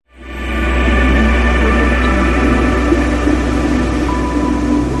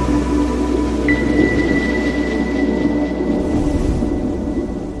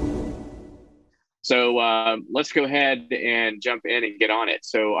let's go ahead and jump in and get on it.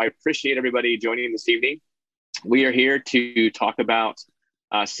 So I appreciate everybody joining this evening. We are here to talk about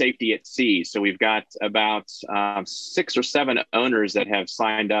safety at sea. So we've got about 6 or 7 owners that have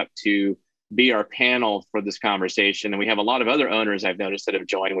signed up to be our panel for this conversation. And we have a lot of other owners I've noticed that have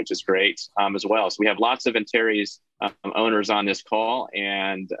joined, which is great as well. So we have lots of Antares owners on this call.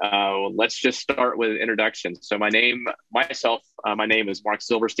 And let's just start with introductions. So my name is Mark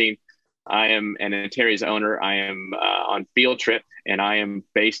Silverstein. I am an Antares owner. I am on field trip, and I am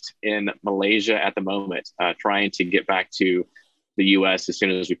based in Malaysia at the moment, trying to get back to the U.S. as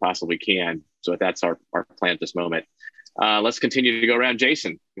soon as we possibly can. So that's our plan at this moment. Let's continue to go around.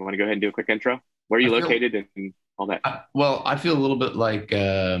 Jason, you want to go ahead and do a quick intro? Where are you located and all that? Well, I feel a little bit like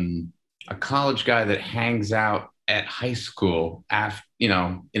a college guy that hangs out at high school, after,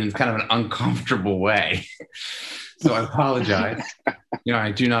 in kind of an uncomfortable way. So I apologize.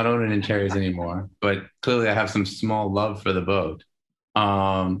 I do not own an Antares anymore, but clearly I have some small love for the boat.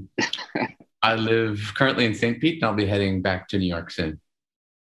 I live currently in St. Pete, and I'll be heading back to New York soon.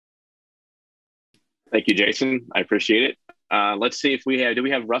 Thank you, Jason. I appreciate it. Let's see if do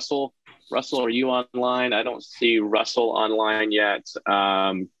we have Russell? Russell, are you online? I don't see Russell online yet.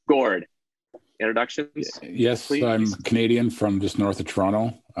 Gord, introductions? Yes, please. I'm Canadian from just north of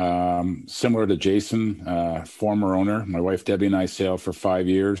Toronto. Similar to Jason, former owner. My wife Debbie and I sailed for 5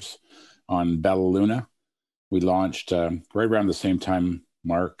 years on Bella Luna. We launched right around the same time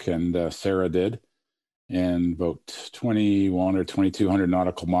Mark and Sarah did, and about 21 or 2,200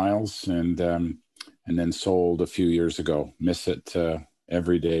 nautical miles, and then sold a few years ago. Miss it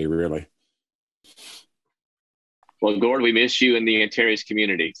every day, really. Well, Gord, we miss you in the Antares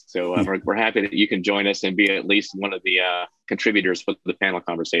community. So we're happy that you can join us and be at least one of the contributors for the panel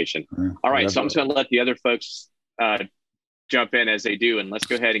conversation. All right, so I'm just going to let the other folks jump in as they do, and let's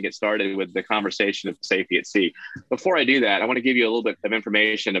go ahead and get started with the conversation of safety at sea. Before I do that, I want to give you a little bit of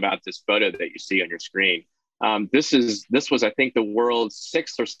information about this photo that you see on your screen. This was, I think, the world's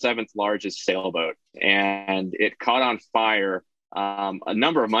 6th or 7th largest sailboat, and it caught on fire a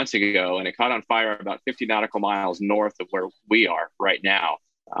number of months ago, and it caught on fire about 50 nautical miles north of where we are right now.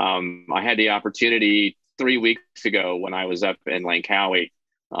 I had the opportunity 3 weeks ago when I was up in Langkawi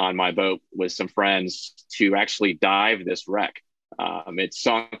on my boat with some friends to actually dive this wreck. It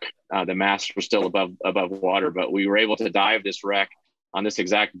sunk. The masts were still above water, but we were able to dive this wreck on this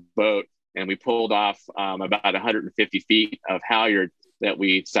exact boat, and we pulled off about 150 feet of halyard that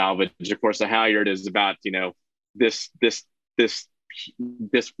we salvaged. Of course, the halyard is about this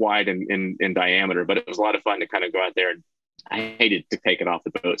wide in diameter, but it was a lot of fun to kind of go out there. And I hated to take it off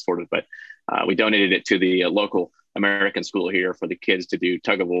the boat, sort of, but we donated it to the local American school here for the kids to do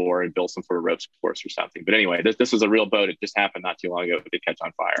tug of war and build some sort of ropes course or something. But anyway, this is a real boat. It just happened not too long ago to catch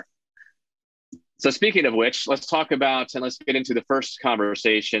on fire. So speaking of which, let's talk about and let's get into the first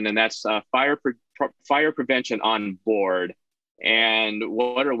conversation, and that's fire prevention on board. And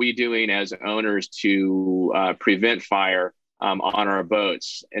what are we doing as owners to prevent fire on our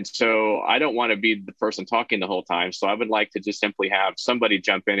boats? And so I don't want to be the person talking the whole time. So I would like to just simply have somebody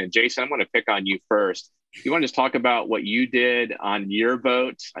jump in. And Jason, I'm going to pick on you first. You want to just talk about what you did on your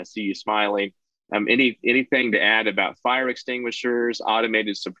boat? I see you smiling. Anything to add about fire extinguishers,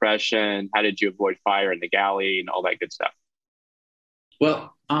 automated suppression? How did you avoid fire in the galley and all that good stuff?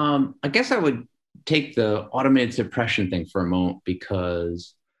 Well, I guess I would take the automated suppression thing for a moment,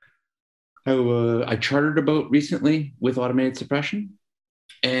 because I chartered a boat recently with automated suppression,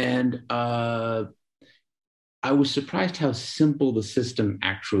 and I was surprised how simple the system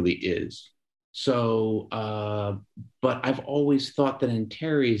actually is. So, but I've always thought that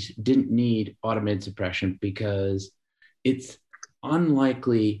Antares didn't need automated suppression because it's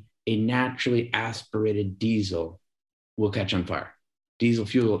unlikely a naturally aspirated diesel will catch on fire. Diesel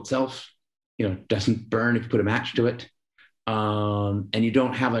fuel itself, doesn't burn if you put a match to it. And you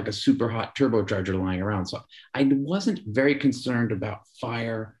don't have like a super hot turbocharger lying around. So I wasn't very concerned about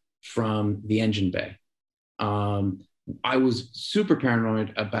fire from the engine bay. I was super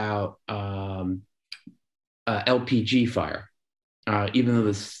paranoid about LPG fire, even though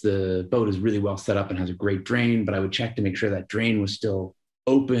the boat is really well set up and has a great drain, but I would check to make sure that drain was still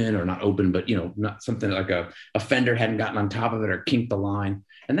open, or not open, but not something like a fender hadn't gotten on top of it or kinked the line.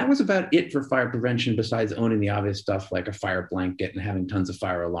 And that was about it for fire prevention, besides owning the obvious stuff like a fire blanket and having tons of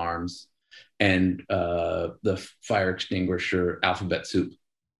fire alarms and the fire extinguisher alphabet soup.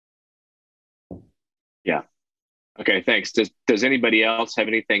 Yeah. Okay, thanks. Does anybody else have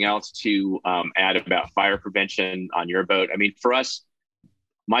anything else to add about fire prevention on your boat? I mean, for us,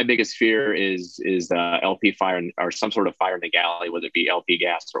 my biggest fear is LP fire or some sort of fire in the galley, whether it be LP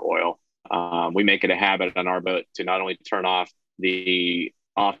gas or oil. We make it a habit on our boat to not only turn off the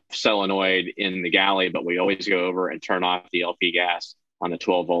off solenoid in the galley, but we always go over and turn off the LP gas on the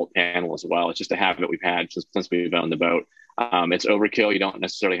 12-volt panel as well. It's just a habit we've had since we've owned the boat. It's overkill. You don't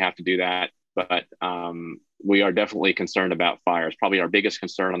necessarily have to do that, but we are definitely concerned about fire. It's probably our biggest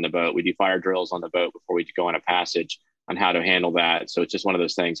concern on the boat. We do fire drills on the boat before we go on a passage on how to handle that. So it's just one of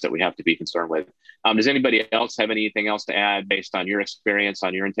those things that we have to be concerned with. Does anybody else have anything else to add based on your experience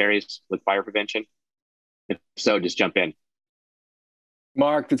on your Antares with fire prevention? If so, just jump in.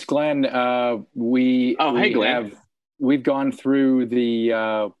 Mark, it's Glenn. Hey, Glenn. We've gone through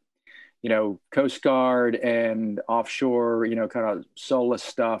the, Coast Guard and offshore, kind of SOLAS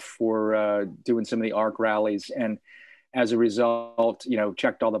stuff for doing some of the ARC rallies. And as a result,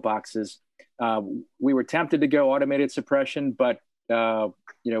 checked all the boxes. We were tempted to go automated suppression, but,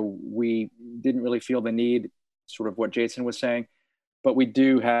 we didn't really feel the need, sort of what Jason was saying. But we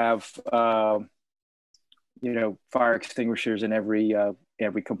do have, fire extinguishers in every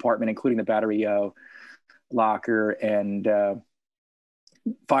compartment, including the battery locker, and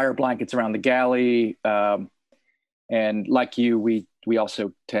fire blankets around the galley. And like you, we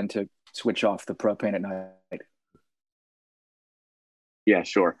also tend to switch off the propane at night. Yeah,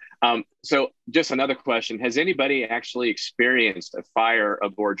 sure. So just another question. Has anybody actually experienced a fire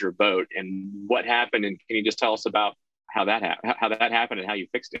aboard your boat, and what happened? And can you just tell us about how that happened and how you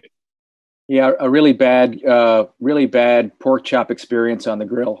fixed it? Yeah, a really bad pork chop experience on the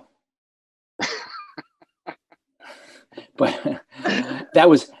grill. But that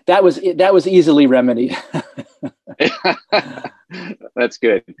was easily remedied. That's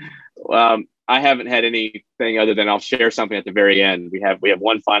good. I haven't had anything other than I'll share something at the very end. We have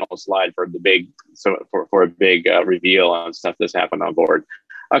one final slide for the big for a big reveal on stuff that's happened on board.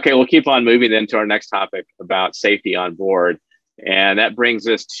 Okay, we'll keep on moving then to our next topic about safety on board, and that brings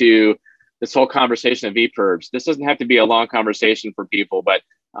us to this whole conversation of EPIRBs. This doesn't have to be a long conversation for people, but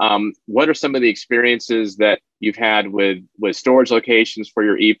what are some of the experiences that you've had with storage locations for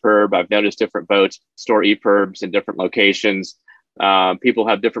your EPIRB? I've noticed different boats store EPIRBs in different locations. People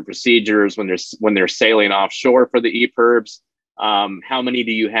have different procedures when they're sailing offshore for the EPIRBs. How many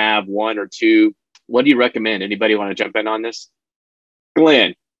do you have? One or two? What do you recommend? Anybody want to jump in on this?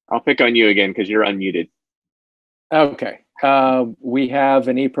 Glenn, I'll pick on you again because you're unmuted. Okay. We have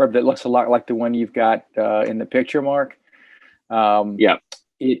an EPIRB that looks a lot like the one you've got in the picture, Mark. Yeah.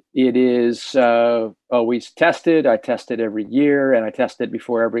 It is always tested. I test it every year, and I test it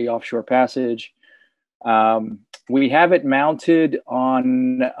before every offshore passage. We have it mounted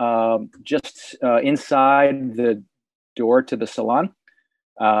on just inside the door to the salon,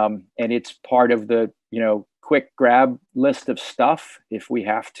 and it's part of the quick grab list of stuff if we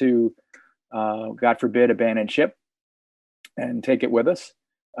have to, God forbid, abandon ship and take it with us.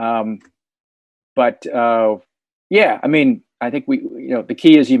 But yeah, I mean, I think the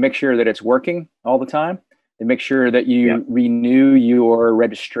key is you make sure that it's working all the time, and make sure that you renew your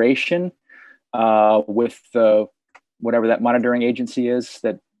registration with whatever that monitoring agency is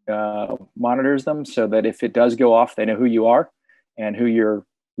that monitors them, so that if it does go off, they know who you are and who your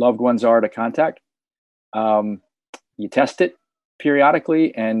loved ones are to contact. You test it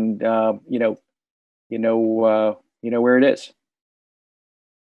periodically, and you know where it is.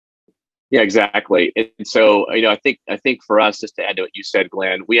 Yeah, exactly. And so, I think for us, just to add to what you said,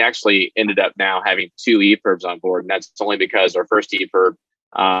 Glenn, we actually ended up now having 2 EPIRBs on board, and that's only because our first EPIRB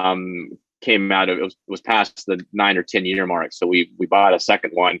came out of it was past the 9 or 10 year mark. So we bought a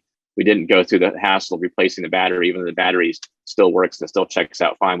second one. We didn't go through the hassle of replacing the battery, even though the battery still works and still checks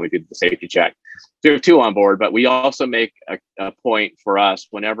out fine. We did the safety check. So we have 2 on board, but we also make a point for us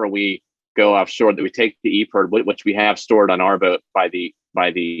whenever we go offshore that we take the EPIRB, which we have stored on our boat by the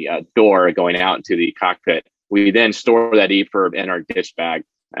door going out into the cockpit. We then store that EPIRB in our ditch bag.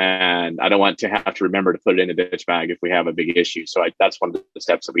 And I don't want to have to remember to put it in the ditch bag if we have a big issue. So that's one of the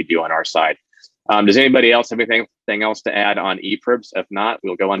steps that we do on our side. Does anybody else have anything else to add on EPIRBs? If not,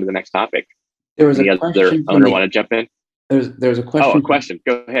 we'll go on to the next topic. There was Any a other question owner want to jump in? There's a question. Oh, a question.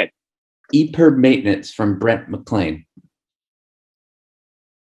 Go ahead. EPIRB maintenance from Brent McLean.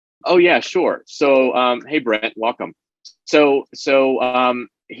 Oh yeah, sure. So hey Brent, welcome. So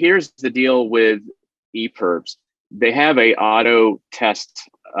here's the deal with EPIRBs. They have a auto test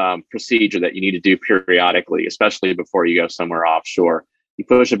procedure that you need to do periodically, especially before you go somewhere offshore. You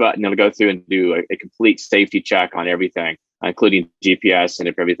push a button, it'll go through and do a complete safety check on everything, including GPS, and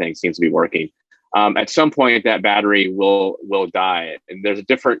if everything seems to be working. at some point that battery will die. And there's a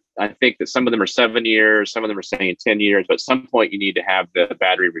different, I think that some of them are 7 years, some of them are saying 10 years, but at some point you need to have the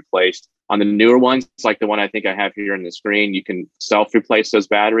battery replaced. On the newer ones, like the one I think I have here on the screen, you can self-replace those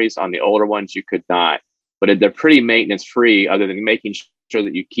batteries. On the older ones, you could not. But they're pretty maintenance free, other than making sure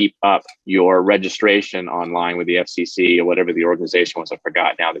that you keep up your registration online with the FCC or whatever the organization was. I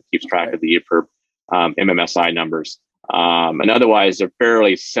forgot now, that keeps track of the EPIRB MMSI numbers. And otherwise, they're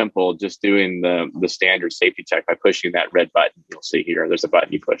fairly simple, just doing the standard safety check by pushing that red button. You'll see here, there's a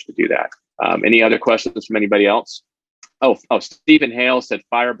button you push to do that. Any other questions from anybody else? Oh, Stephen Hale said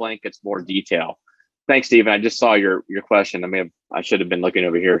fire blankets, more detail. Thanks, Stephen. I just saw your question. I should have been looking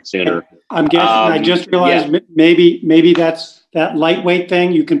over here sooner. I'm guessing. I just realized maybe that's that lightweight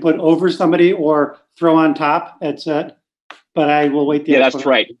thing you can put over somebody or throw on top. But I will wait. That's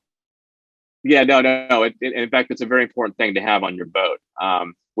right. Yeah, no. In fact, it's a very important thing to have on your boat.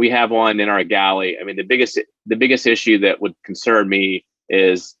 We have one in our galley. I mean, the biggest issue that would concern me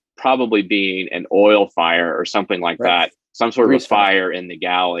is probably being an oil fire or something like that. Some sort of a fire in the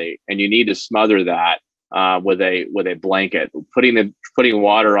galley, and you need to smother that with a blanket. Putting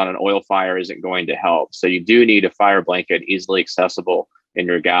water on an oil fire isn't going to help. So you do need a fire blanket easily accessible in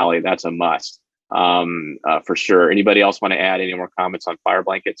your galley. That's a must for sure. Anybody else want to add any more comments on fire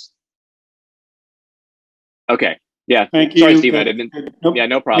blankets? Okay. Yeah. Thank you. Sorry, Steve. Nope. Yeah,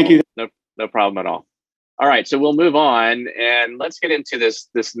 no problem. No problem at all. All right. So we'll move on and let's get into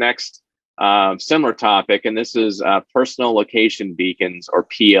this next similar topic. And this is personal location beacons, or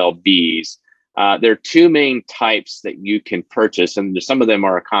PLBs. There are two main types that you can purchase, and some of them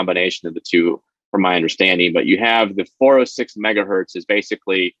are a combination of the two, from my understanding. But you have the 406 megahertz is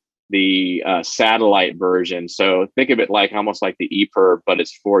basically the satellite version. So think of it like almost like the EPIRB, but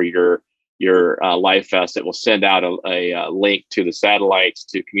it's for your Life-rafts. It will send out a link to the satellites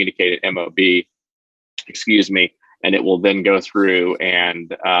to communicate at MOB. And it will then go through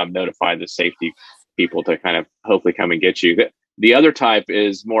and notify the safety people to kind of hopefully come and get you. The other type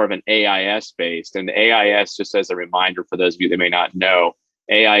is more of an AIS based, and the AIS, just as a reminder for those of you that may not know,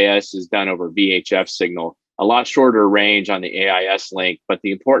 AIS is done over VHF signal, a lot shorter range on the AIS link. But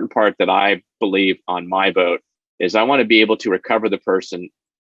the important part that I believe on my boat is I want to be able to recover the person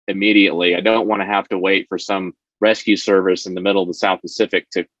immediately. I don't want to have to wait for some rescue service in the middle of the South Pacific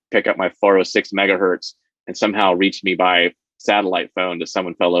to pick up my 406 megahertz and somehow reach me by satellite phone to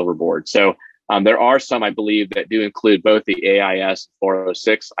someone fell overboard. So there are some, I believe, that do include both the AIS and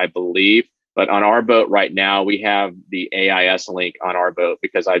 406, I believe. But on our boat right now, we have the AIS link on our boat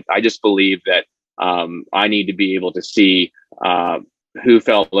because I just believe that I need to be able to see who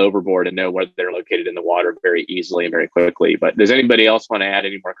fell overboard and know where they're located in the water very easily and very quickly. But does anybody else want to add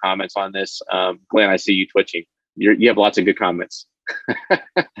any more comments on this? Glenn, I see you twitching. You have lots of good comments.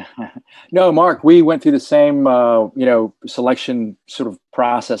 No, Mark, we went through the same, selection sort of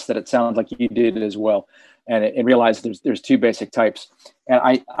process that it sounds like you did as well, and realized there's two basic types.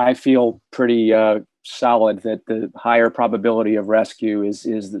 And I feel pretty solid that the higher probability of rescue is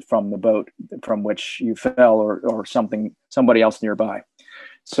from the boat from which you fell or somebody else nearby.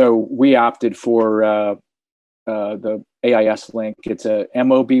 So we opted for the AIS link. It's a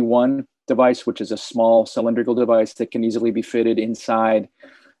MOB1 device, which is a small cylindrical device that can easily be fitted inside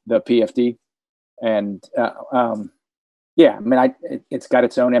the PFD. And it's got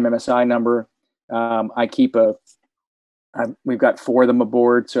its own MMSI number. We've got 4 of them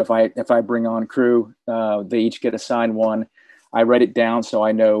aboard. So if I bring on crew, they each get assigned one. I write it down so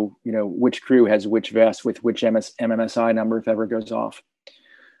I know, which crew has which vest with which MMSI number if ever goes off.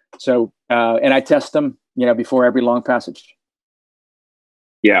 So, and I test them, before every long passage.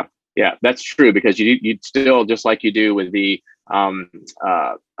 Yeah, that's true, because you still, just like you do with the other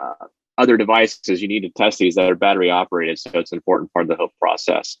devices, you need to test these that are battery operated. So it's an important part of the whole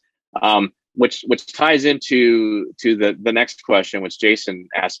process. Which ties into the next question, which Jason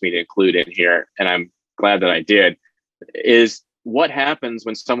asked me to include in here, and I'm glad that I did, is what happens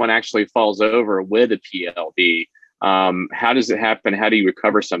when someone actually falls over with a PLB? How does it happen? How do you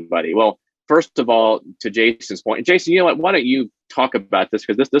recover somebody? Well, first of all, to Jason's point, Jason, you know what? Why don't you talk about this,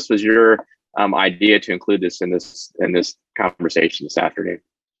 because this was your idea to include this in this conversation this afternoon.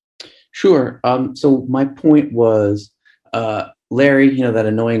 Sure. So my point was, Larry, that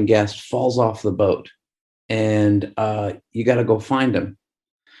annoying guest falls off the boat, and you got to go find him.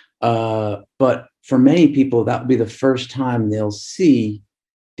 But for many people, that would be the first time they'll see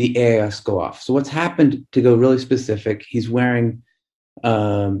the AIS go off. So what's happened, to go really specific, he's wearing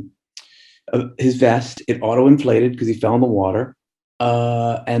his vest. It auto-inflated because he fell in the water.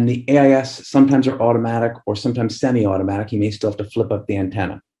 And the AIS sometimes are automatic or sometimes semi-automatic. You may still have to flip up the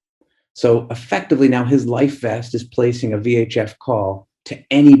antenna. So effectively now his life vest is placing a VHF call to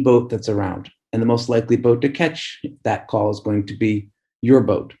any boat that's around. And the most likely boat to catch that call is going to be your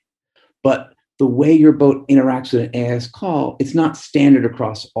boat. But the way your boat interacts with an AIS call, it's not standard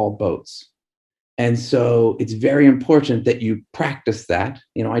across all boats. And so it's very important that you practice that.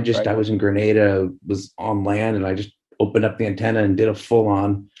 You know, I was in Grenada, was on land, and I just opened up the antenna and did a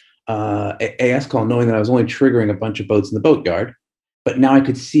full-on AIS call, knowing that I was only triggering a bunch of boats in the boatyard. But now I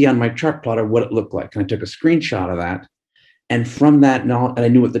could see on my chart plotter what it looked like. And I took a screenshot of that. And from that, and I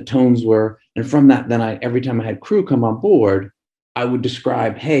knew what the tones were. And from that, then every time I had crew come on board, I would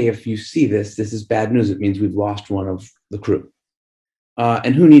describe, hey, if you see this, this is bad news. It means we've lost one of the crew.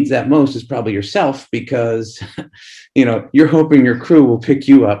 And who needs that most is probably yourself, because you're hoping your crew will pick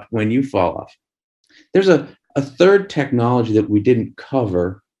you up when you fall off. There's a third technology that we didn't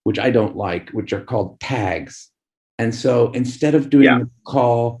cover, which I don't like, which are called tags. And so instead of doing a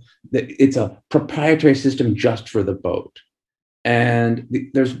call, it's a proprietary system just for the boat. And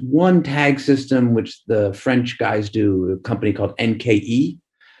there's one tag system which the French guys do, a company called NKE.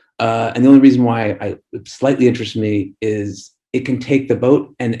 And the only reason why it slightly interests me is it can take the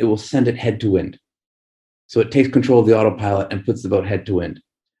boat and it will send it head to wind. So it takes control of the autopilot and puts the boat head to wind.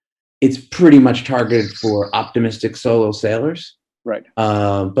 It's pretty much targeted for optimistic solo sailors. Right.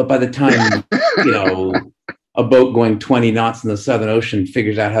 But by the time, a boat going 20 knots in the Southern Ocean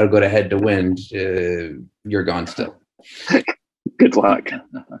figures out how to go to head to wind, you're gone still. Good luck.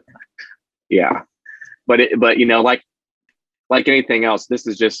 Yeah. But like anything else, this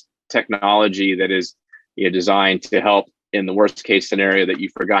is just technology that is designed to help in the worst case scenario that you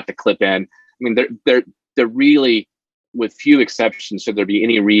forgot to clip in. I mean, they're really, with few exceptions, should there be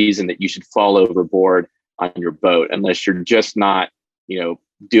any reason that you should fall overboard on your boat, unless you're just not,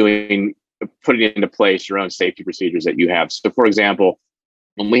 putting into place your own safety procedures that you have. So for example,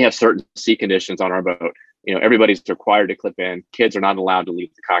 when we have certain sea conditions on our boat, everybody's required to clip in. Kids are not allowed to leave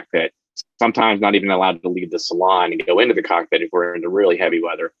the cockpit. Sometimes not even allowed to leave the salon and go into the cockpit if we're into really heavy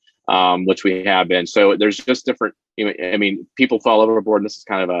weather, which we have been. So there's just different, people fall overboard, and this is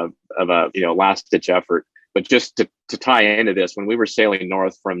kind of a last ditch effort. But just to tie into this, when we were sailing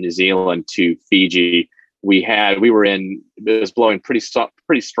north from New Zealand to Fiji, it was blowing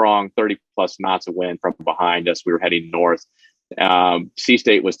pretty strong 30 plus knots of wind from behind us. We were heading north. Sea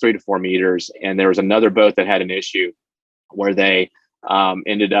state was 3 to 4 meters. And there was another boat that had an issue where they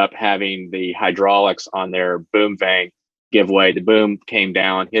ended up having the hydraulics on their boom vane give way. The boom came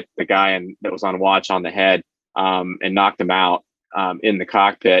down, hit the guy that was on watch on the head, and knocked him out in the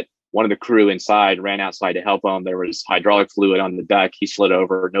cockpit. One of the crew inside ran outside to help him. There was hydraulic fluid on the deck. He slid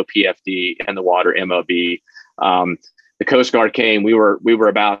over, no PFD, in the water, MOB. The Coast Guard came. We were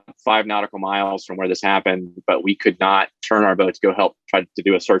about 5 nautical miles from where this happened, but we could not turn our boat to go help try to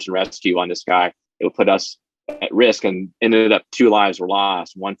do a search and rescue on this guy. It would put us at risk, and ended up 2 lives were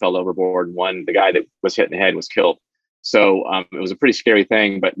lost. One fell overboard. The guy that was hit in the head, was killed. So it was a pretty scary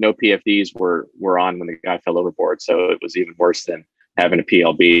thing, but no PFDs were on when the guy fell overboard. So it was even worse than having a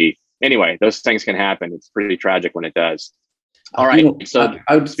PLB. Anyway, those things can happen. It's pretty tragic when it does. All right. So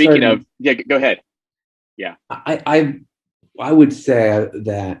speaking of, go ahead. Yeah. I would say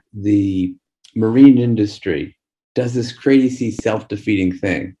that the marine industry does this crazy self-defeating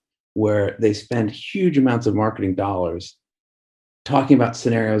thing where they spend huge amounts of marketing dollars talking about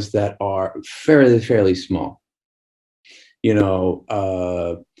scenarios that are fairly small.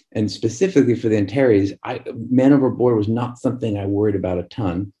 And specifically for the Antares, man overboard was not something I worried about a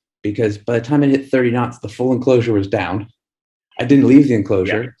ton, because by the time it hit 30 knots, the full enclosure was down. I didn't leave the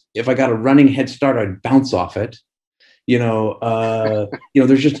enclosure. Yeah. If I got a running head start, I'd bounce off it. There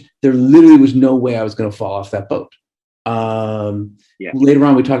literally was no way I was going to fall off that boat. Later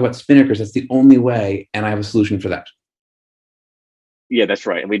on, we talk about spinnakers. That's the only way, and I have a solution for that. Yeah, that's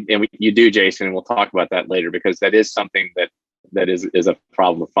right. And you do, Jason, and we'll talk about that later, because that is something that is a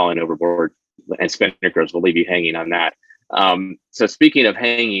problem of falling overboard, and spinnakers will leave you hanging on that. So speaking of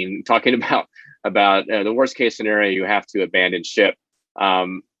hanging, talking about the worst case scenario, you have to abandon ship.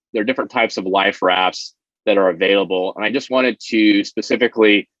 There are different types of life rafts that are available. And I just wanted to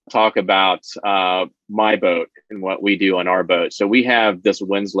specifically talk about my boat and what we do on our boat. So we have this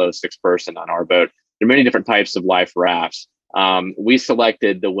Winslow 6-person on our boat. There are many different types of life rafts. We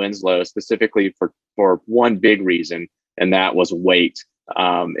selected the Winslow specifically for one big reason, and that was weight.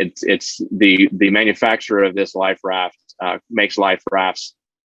 It's the manufacturer of this life raft makes life rafts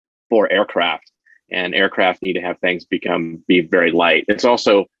for aircraft, and aircraft need to have things be very light. It's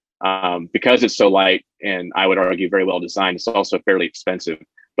also because it's so light, and I would argue very well designed, it's also fairly expensive.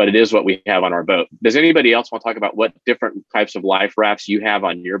 but it is what we have on our boat. Does anybody else want to talk about what different types of life rafts you have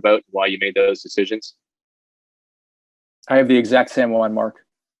on your boat, why you made those decisions? I have the exact same one, Mark,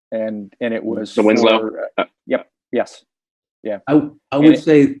 and it was the Winslow. Yep. Yes. Yeah. I would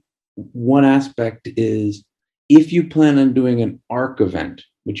say one aspect is if you plan on doing an ARC event,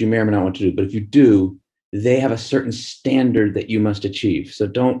 which you may or may not want to do, but if you do, they have a certain standard that you must achieve. So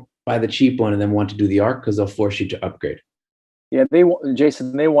don't buy the cheap one and then want to do the ARC because they'll force you to upgrade. Yeah,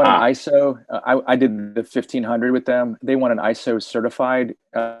 Jason, they want an ISO. I did the 1500 with them. They want an ISO certified,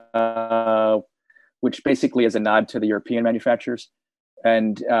 which basically is a nod to the European manufacturers.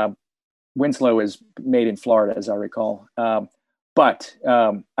 And Winslow is made in Florida, as I recall. But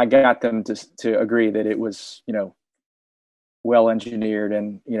I got them to agree that it was, well engineered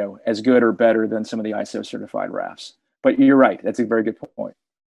and, as good or better than some of the ISO certified rafts. But you're right. That's a very good point.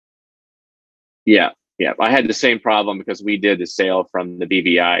 Yeah. Yeah, I had the same problem because we did the sail from the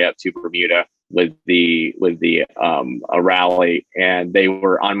BVI up to Bermuda with the a rally, and they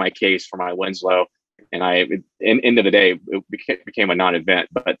were on my case for my Winslow. And end of the day, it became a non-event,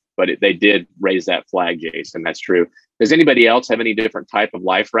 but they did raise that flag, Jason. That's true. Does anybody else have any different type of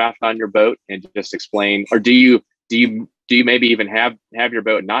life raft on your boat? And just explain, or do you maybe even have your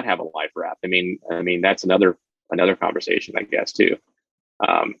boat not have a life raft? I mean that's another conversation, I guess, too.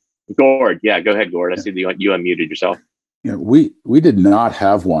 Gord, yeah, go ahead, Gord. I see that you unmuted yourself. Yeah, we did not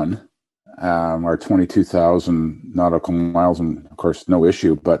have one. Our 22,000 nautical miles, and of course, no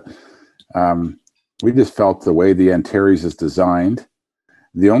issue. But we just felt the way the Antares is designed,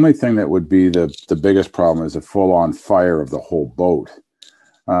 the only thing that would be the biggest problem is a full-on fire of the whole boat.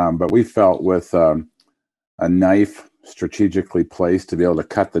 But we felt with a knife strategically placed to be able to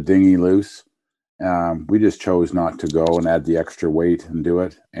cut the dinghy loose, we just chose not to go and add the extra weight and do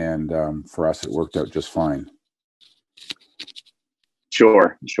it. And for us, it worked out just fine.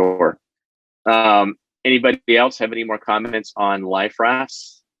 Sure. Anybody else have any more comments on life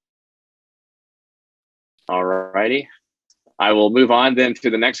rafts? All righty. I will move on then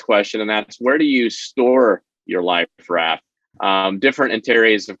to the next question, and that's where do you store your life raft? Different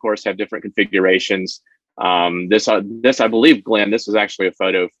Antares, of course, have different configurations. This I believe, Glenn, this is actually a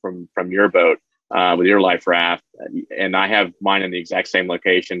photo from your boat. With your life raft, and I have mine in the exact same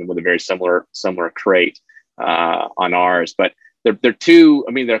location with a very similar crate on ours. But they're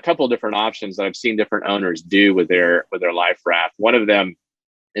a couple of different options that I've seen different owners do with their life raft. One of them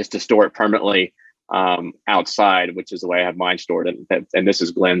is to store it permanently outside, which is the way I have mine stored. And this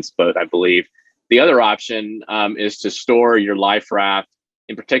is Glenn's boat, I believe. The other option is to store your life raft.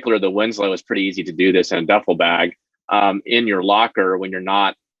 In particular, the Winslow is pretty easy to do this in a duffel bag in your locker when you're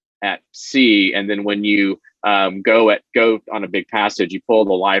not at sea, and then when you go on a big passage, you pull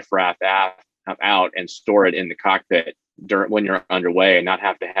the life raft out and store it in the cockpit when you're underway, and not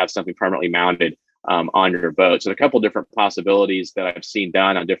have to have something permanently mounted on your boat. So a couple different possibilities that I've seen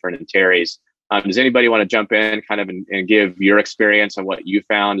done on different Antares. Does anybody want to jump in kind of and give your experience on what you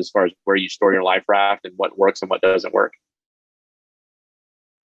found as far as where you store your life raft and what works and what doesn't work?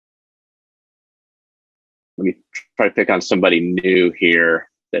 Let me try to pick on somebody new here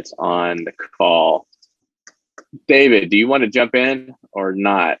that's on the call. David, do you want to jump in or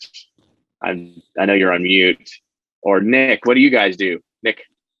not? I know you're on mute. Or Nick, what do you guys do? Nick?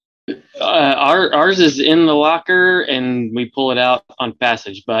 Ours is in the locker and we pull it out on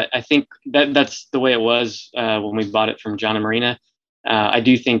passage, but I think that's the way it was when we bought it from John and Marina. I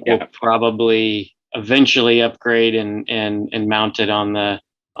do think we'll probably eventually upgrade and mount it on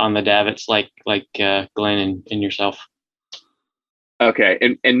the davits like Glenn and yourself.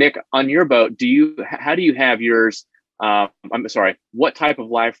 Okay, and Nick, on your boat, how do you have yours? I'm sorry, what type of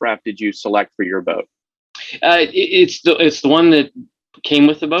life raft did you select for your boat? It's the one that came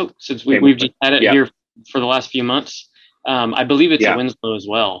with the boat, since we've just had it here for the last few months. I believe it's a Winslow as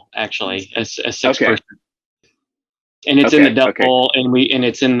well, actually, a 6-person, and it's in the duffel, and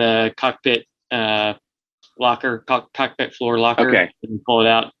it's in the cockpit locker, cockpit floor locker. Okay, you can pull it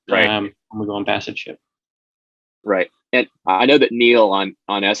out when we go on passage ship. Right. And I know that Neil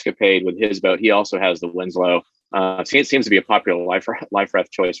on Escapade with his boat, he also has the Winslow. It seems to be a popular life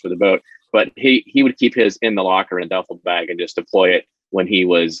raft choice for the boat, but he would keep his in the locker in a duffel bag and just deploy it when he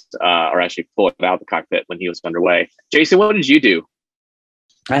was, or actually pull it out of the cockpit when he was underway. Jason, what did you do?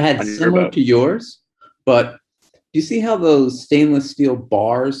 I had similar to yours, but do you see how those stainless steel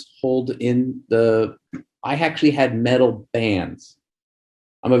bars hold in the? I actually had metal bands.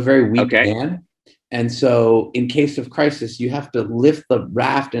 I'm a very weak man. And so in case of crisis, you have to lift the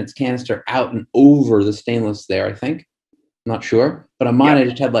raft and its canister out and over the stainless there, I think. I'm not sure. But on mine, I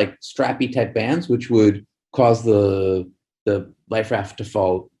just had like strappy type bands, which would cause the the life raft to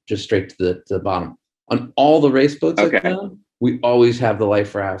fall just straight to the bottom. On all the race boats I've been on, we always have the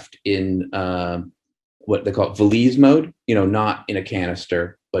life raft in what they call valise mode, not in a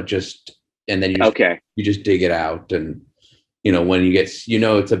canister, but just, and then you just dig it out. And, when you get,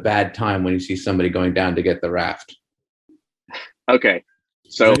 it's a bad time when you see somebody going down to get the raft. Okay.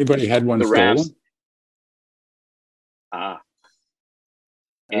 So has anybody had one stolen?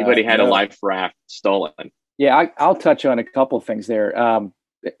 Anybody had a life raft stolen? Yeah, I'll touch on a couple of things there.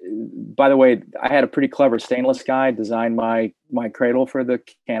 By the way, I had a pretty clever stainless guy design my cradle for the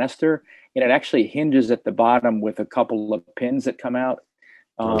canister, and it actually hinges at the bottom with a couple of pins that come out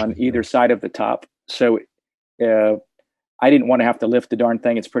on either side of the top. So I didn't want to have to lift the darn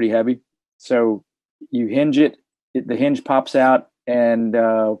thing. It's pretty heavy. So you hinge it, the hinge pops out, and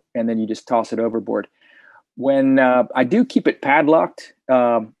then you just toss it overboard. When I do keep it padlocked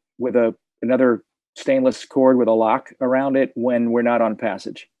with another stainless cord with a lock around it when we're not on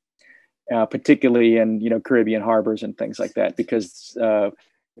passage, particularly in Caribbean harbors and things like that, because I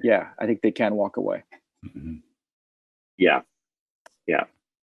think they can walk away. Mm-hmm. Yeah.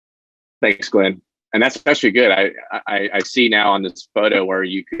 Thanks, Glenn. And that's actually good. I see now on this photo where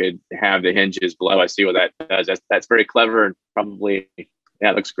you could have the hinges below. I see what that does. That's very clever, and probably it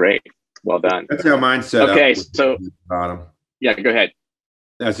looks great. Well done. That's how mine's set up. Okay, so bottom. Yeah, go ahead.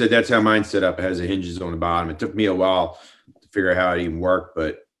 I said that's how mine's set up. It has the hinges on the bottom. It took me a while to figure out how it even worked,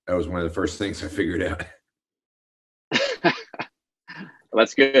 but that was one of the first things I figured out. Well,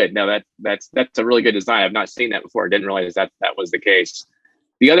 that's good. No, that's a really good design. I've not seen that before. I didn't realize that was the case.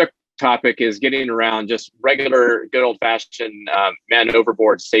 The other topic is getting around just regular, good old-fashioned man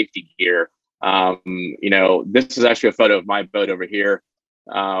overboard safety gear. This is actually a photo of my boat over here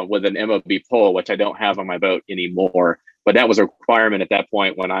with an MOB pole, which I don't have on my boat anymore. But that was a requirement at that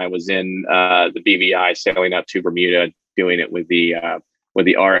point when I was in the BVI sailing up to Bermuda, doing it with the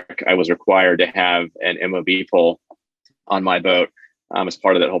ARC. I was required to have an MOB pole on my boat as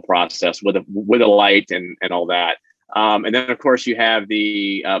part of that whole process with a light and all that. And then, of course, you have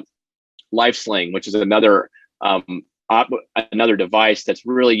the life sling, which is another device that's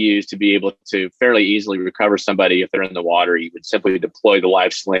really used to be able to fairly easily recover somebody if they're in the water. You would simply deploy the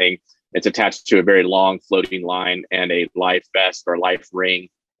life sling. It's attached to a very long floating line and a life vest or life ring.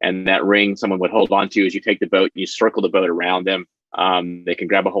 And that ring someone would hold on to as you take the boat and you circle the boat around them. They can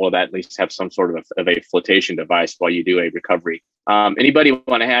grab a hold of that, at least have some sort of a flotation device while you do a recovery. Anybody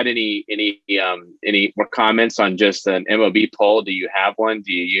want to add any more comments on just an MOB pole? Do you have one?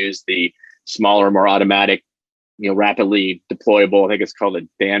 Do you use the smaller, more automatic, rapidly deployable? I think it's called a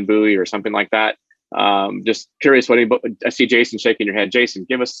Dan buoy or something like that. Just curious I see Jason shaking your head. Jason,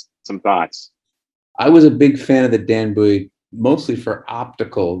 give us some thoughts. I was a big fan of the Dan buoy, mostly for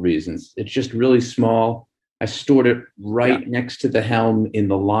optical reasons. It's just really small. I stored it right next to the helm in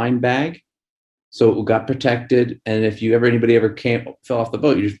the line bag, so it got protected. And if anybody ever fell off the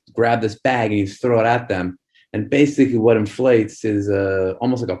boat, you just grab this bag and you throw it at them. And basically what inflates is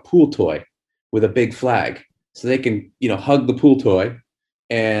almost like a pool toy with a big flag. So they can, hug the pool toy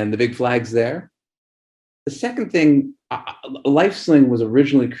and the big flag's there. The second thing, life sling was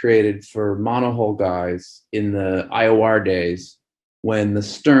originally created for monohull guys in the IOR days when the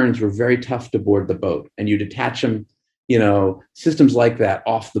sterns were very tough to board the boat, and you detach them, systems like that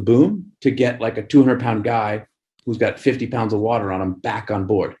off the boom to get like a 200-pound guy who's got 50 pounds of water on him back on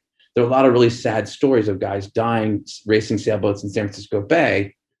board. There are a lot of really sad stories of guys dying racing sailboats in San Francisco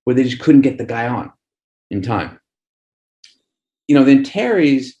Bay where they just couldn't get the guy on in time. The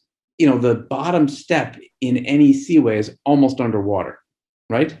Antares, the bottom step in any seaway is almost underwater,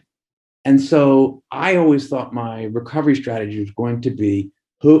 right? And so I always thought my recovery strategy was going to be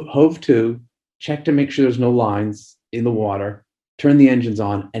hove to, check to make sure there's no lines in the water, turn the engines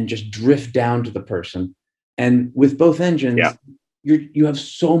on, and just drift down to the person. And with both engines, you have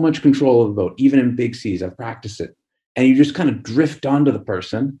so much control of the boat, even in big seas. I've practiced it. And you just kind of drift onto the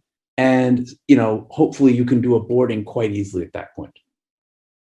person. And, hopefully you can do a boarding quite easily at that point.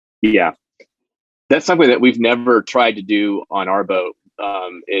 Yeah. That's something that we've never tried to do on our boat.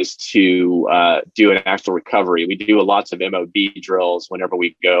 Is to do an actual recovery. We do lots of MOB drills whenever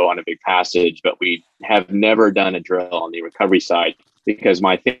we go on a big passage, but we have never done a drill on the recovery side because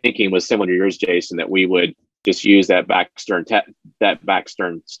my thinking was similar to yours, Jason, that we would just use that back stern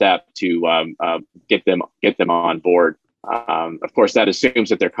step to get them on board. Of course, that assumes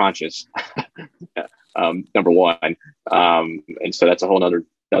that they're conscious. Number one, and so that's a whole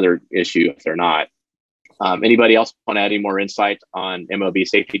other issue if they're not. Anybody else want to add any more insight on MOB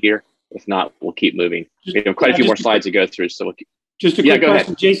safety gear? If not, we'll keep moving. We have quite a few more slides to go through. So just a quick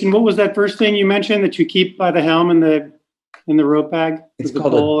question, Jason. What was that first thing you mentioned that you keep by the helm in in the rope bag? It's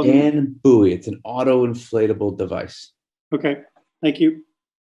called a Dan buoy. It's an auto-inflatable device. Okay, thank you.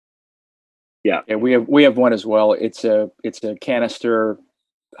 Yeah, we have one as well. It's a canister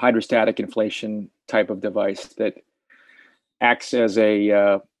hydrostatic inflation type of device that acts as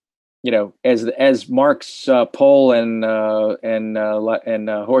a as Mark's pole and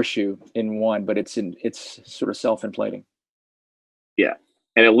horseshoe in one, but it's sort of self-inflating. Yeah,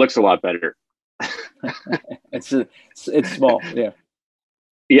 and it looks a lot better. It's small. Yeah.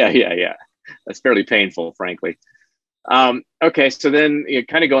 That's fairly painful, frankly. Okay, so then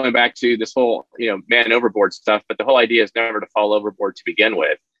kind of going back to this whole man overboard stuff, but the whole idea is never to fall overboard to begin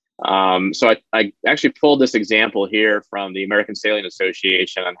with. So I actually pulled this example here from the American Sailing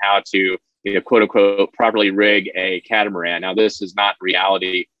Association on how to quote unquote properly rig a catamaran. Now this is not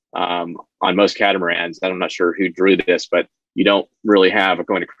reality on most catamarans. I'm not sure who drew this, but you don't really have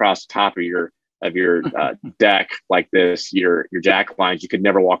going across the top of your deck like this, your jack lines. You could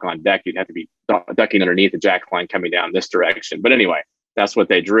never walk on deck. You'd have to be ducking underneath the jack line coming down this direction. But anyway, that's what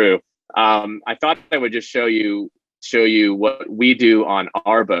they drew. I thought I would just show you what we do on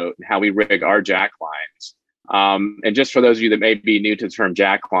our boat and how we rig our jack lines. And just for those of you that may be new to the term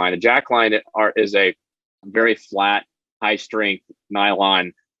jack line, a jack line is a very flat, high strength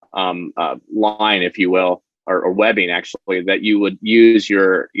nylon line, if you will, or webbing actually, that you would use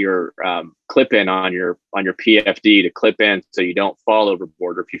your clip in on your PFD to clip in so you don't fall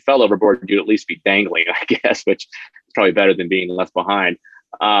overboard. Or if you fell overboard, you'd at least be dangling, I guess, which is probably better than being left behind.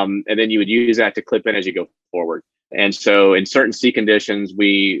 And then you would use that to clip in as you go forward. And so in certain sea conditions,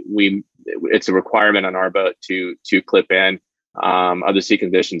 it's a requirement on our boat to clip in. Other sea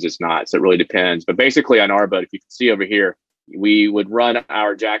conditions, it's not. So it really depends. But basically on our boat, if you can see over here, we would run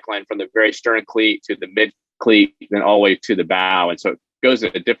our jack line from the very stern cleat to the mid cleat, then all the way to the bow. And so it goes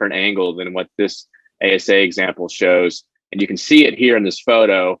at a different angle than what this ASA example shows. And you can see it here in this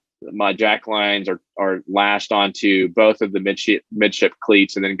photo. My jack lines are lashed onto both of the midship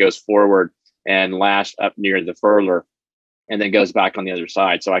cleats, and then goes forward and lashed up near the furler, and then goes back on the other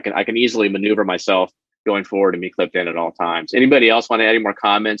side. So I can easily maneuver myself going forward and be clipped in at all times. Anybody else want to add any more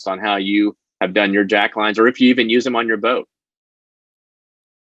comments on how you have done your jack lines, or if you even use them on your boat?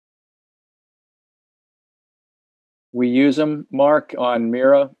 We use them, Mark, on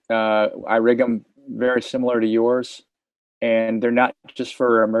Mira. I rig them very similar to yours, and they're not just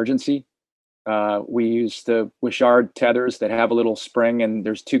for emergency. We use the Wishard tethers that have a little spring, and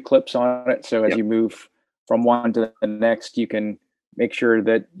there's 2 clips on it. So as you move from one to the next, you can make sure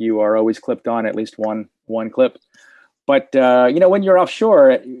that you are always clipped on at least one clip. But when you're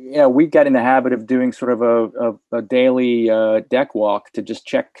offshore, we got in the habit of doing sort of a daily deck walk to just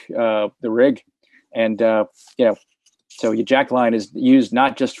check the rig, and so your jack line is used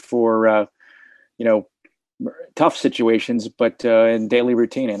not just for tough situations, but in daily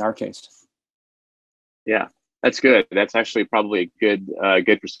routine in our case. Yeah, that's good. That's actually probably a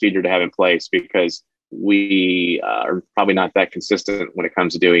good procedure to have in place, because we are probably not that consistent when it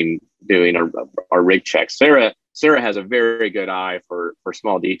comes to doing our rig checks. Sarah has a very good eye for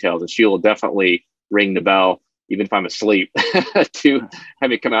small details, and she will definitely ring the bell even if I'm asleep to have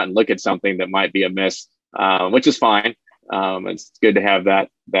me come out and look at something that might be amiss, which is fine. It's good to have that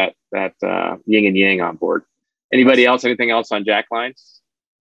yin and yang on board. Anybody else? Anything else on jack lines?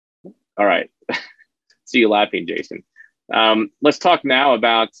 All right. See you laughing, Jason. Let's talk now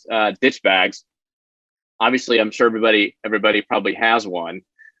about ditch bags. Obviously, I'm sure everybody probably has one,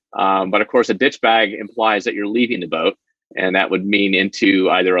 but of course, a ditch bag implies that you're leaving the boat, and that would mean into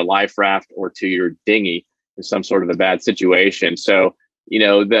either a life raft or to your dinghy in some sort of a bad situation. So,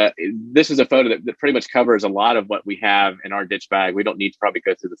 this is a photo that pretty much covers a lot of what we have in our ditch bag. We don't need to probably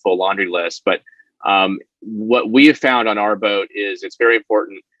go through the full laundry list, but what we have found on our boat is it's very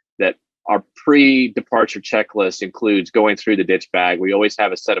important that our pre-departure checklist includes going through the ditch bag. We always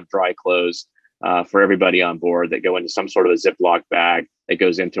have a set of dry clothes for everybody on board that go into some sort of a Ziploc bag that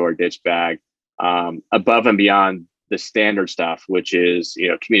goes into our ditch bag, above and beyond the standard stuff, which is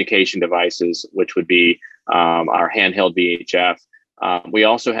communication devices, which would be our handheld VHF. We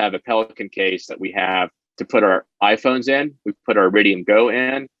also have a Pelican case that we have to put our iPhones in. We put our Iridium Go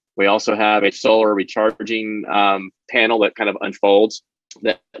in. We also have a solar recharging panel that kind of unfolds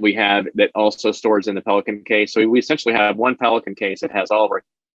that we have that also stores in the Pelican case. So we essentially have one Pelican case that has all of our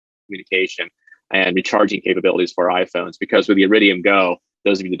communication and recharging capabilities for our iPhones. Because with the Iridium Go,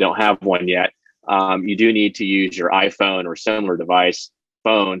 those of you that don't have one yet, you do need to use your iPhone or similar device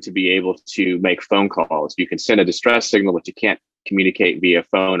phone to be able to make phone calls. You can send a distress signal, but you can't communicate via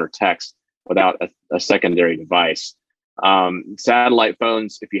phone or text without a secondary device. Satellite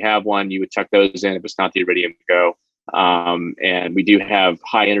phones, if you have one, you would chuck those in if it's not the Iridium Go. And we do have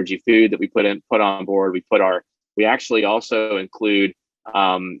high energy food that we put on board. We actually also include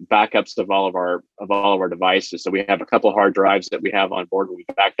backups of all of our devices. So we have a couple of hard drives that we have on board where we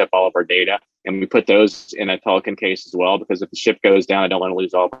backed up all of our data, and we put those in a Pelican case as well, because if the ship goes down, I don't want to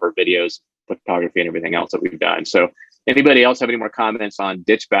lose all of our videos, photography, and everything else that we've done. So anybody else have any more comments on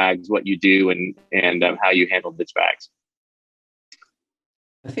ditch bags, what you do, and how you handle ditch bags?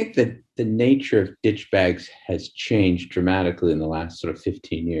 I think that the nature of ditch bags has changed dramatically in the last sort of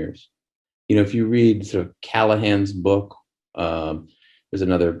 15 years. If you read sort of Callahan's book, there's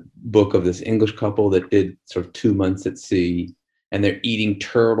another book of this English couple that did sort of 2 months at sea, and they're eating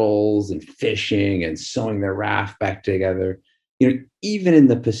turtles and fishing and sewing their raft back together. Even in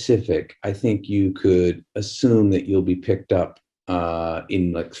the Pacific, I think you could assume that you'll be picked up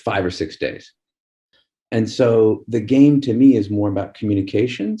in like 5 or 6 days. And so the game to me is more about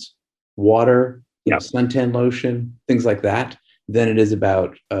communications, water, suntan lotion, things like that, than it is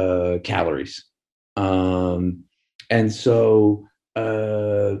about calories. And so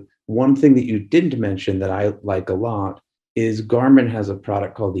one thing that you didn't mention that I like a lot is Garmin has a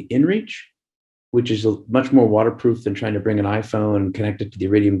product called the InReach, which is much more waterproof than trying to bring an iPhone and connect it to the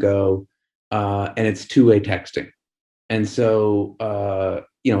Iridium Go. And it's two-way texting. And so,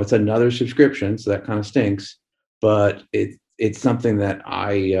 it's another subscription, so that kind of stinks, but it's something that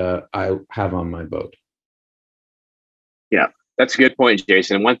I have on my boat. Yeah, that's a good point,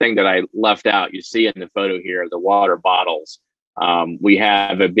 Jason. And one thing that I left out, you see in the photo here, the water bottles. We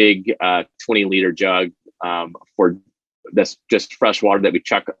have a big 20-liter jug for this just fresh water that we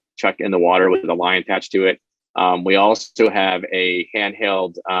chuck in the water with a line attached to it. We also have a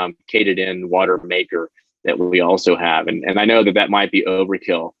handheld catered-in water maker that we also have. And I know that might be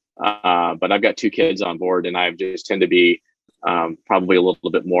overkill, but I've got 2 kids on board, and I just tend to be probably a little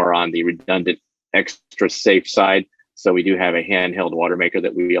bit more on the redundant, extra safe side. So we do have a handheld water maker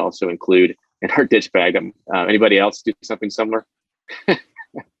that we also include in our ditch bag. Anybody else do something similar?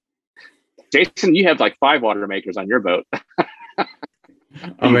 Jason, you have like 5 water makers on your boat.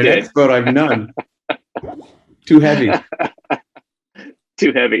 On my next boat, I've none. Too heavy.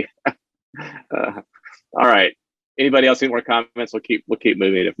 Too heavy. All right. Anybody else any more comments? We'll keep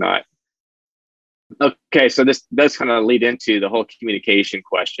moving if not. Okay, so this does kind of lead into the whole communication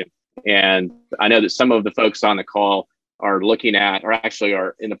question. And I know that some of the folks on the call are looking at, or actually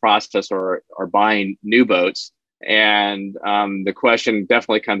are in the process, or are buying new boats. And the question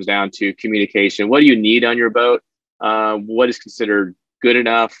definitely comes down to communication. What do you need on your boat? What is considered good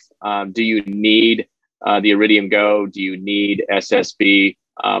enough? Do you need the Iridium Go? Do you need SSB?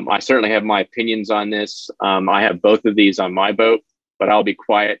 I certainly have my opinions on this. I have both of these on my boat, but I'll be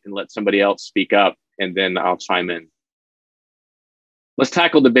quiet and let somebody else speak up, and then I'll chime in. Let's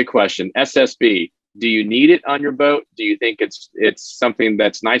tackle the big question. SSB, do you need it on your boat? Do you think it's something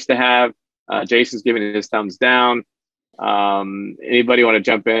that's nice to have? Jason's giving it his thumbs down. Anybody want to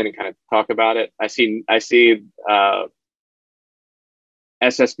jump in and kind of talk about it? I see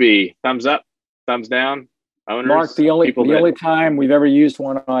SSB, thumbs up, thumbs down. Owners, Mark, the only time we've ever used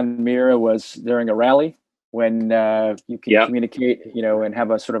one on Mira was during a rally, when you can communicate, and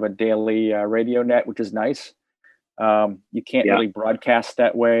have a sort of a daily radio net, which is nice. You can't really broadcast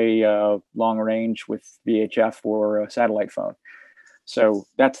that way long range with VHF or a satellite phone. So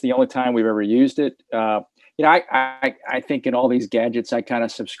that's the only time we've ever used it. I think in all these gadgets, I kind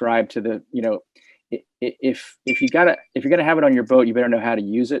of subscribe to the, if you're gonna have it on your boat, you better know how to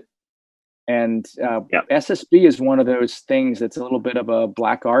use it. And SSB is one of those things that's a little bit of a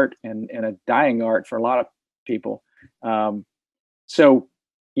black art and a dying art for a lot of people. So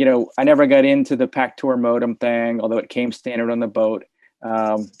I never got into the Pactor modem thing, although it came standard on the boat.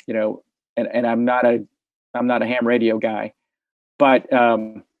 And I'm not a ham radio guy, but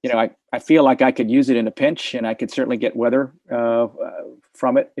I feel like I could use it in a pinch, and I could certainly get weather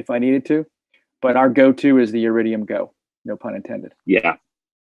from it if I needed to. But our go-to is the Iridium Go, no pun intended. Yeah,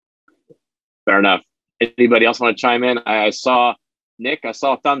 fair enough. Anybody else want to chime in? I saw Nick. I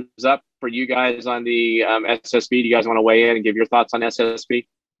saw a thumbs up for you guys on the SSB. Do you guys want to weigh in and give your thoughts on SSB?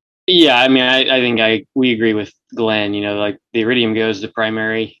 Yeah, I mean, I think we agree with Glenn. Like the Iridium Go is the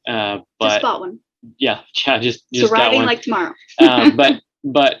primary. But just bought one. Yeah, just so got riding one. like tomorrow.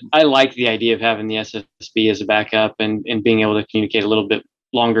 But I like the idea of having the SSB as a backup and being able to communicate a little bit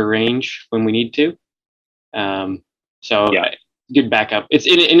longer range when we need to. Good backup.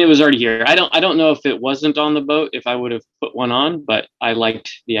 It was already here. I don't know if it wasn't on the boat, if I would have put one on, but I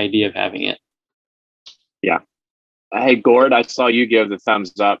liked the idea of having it. Yeah. Hey, Gord, I saw you give the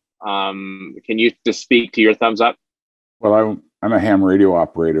thumbs up. Can you just speak to your thumbs up? Well, I'm a ham radio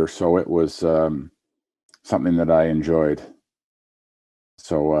operator, so it was something that I enjoyed.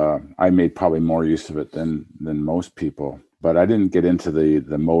 So I made probably more use of it than most people. But I didn't get into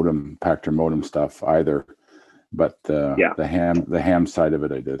the modem, Pactor modem stuff either. But the ham side of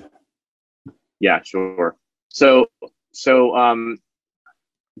it, I did. Yeah, sure. So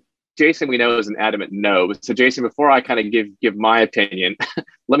Jason, we know, is an adamant no. So Jason, before I kind of give my opinion,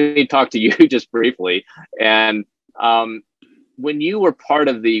 let me talk to you just briefly. And when you were part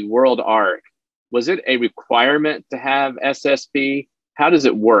of the World Arc, was it a requirement to have SSB? How does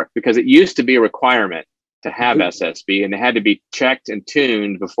it work? Because it used to be a requirement to have SSB, and it had to be checked and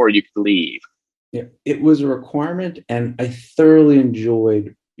tuned before you could leave. Yeah, it was a requirement, and I thoroughly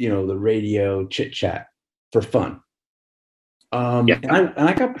enjoyed, the radio chit chat for fun. And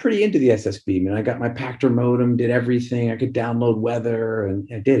I got pretty into the SSB. I mean, I got my Pactor modem, did everything. I could download weather, and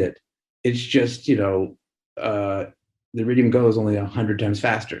I did it. It's just, the Iridium Go is only 100 times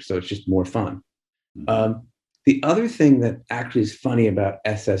faster, so it's just more fun. The other thing that actually is funny about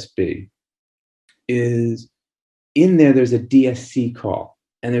SSB is in there's a DSC call,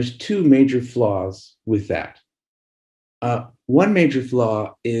 and there's two major flaws with that. One major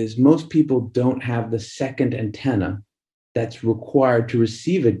flaw is most people don't have the second antenna that's required to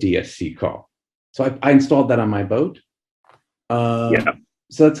receive a DSC call. So I installed that on my boat. So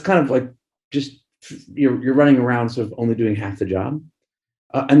it's kind of like just you're running around sort of only doing half the job.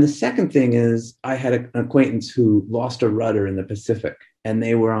 And the second thing is I had an acquaintance who lost a rudder in the Pacific, and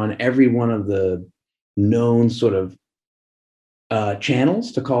they were on every one of the known sort of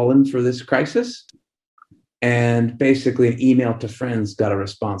channels to call in for this crisis. And basically an email to friends got a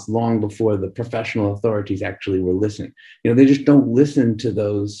response long before the professional authorities actually were listening. They just don't listen to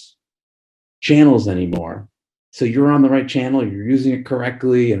those channels anymore. So you're on the right channel, you're using it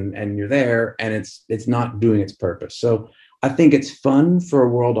correctly, and you're there, and it's not doing its purpose. So I think it's fun for a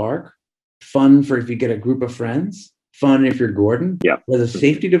World Arc, fun for if you get a group of friends, fun if you're Gordon. Yeah. As a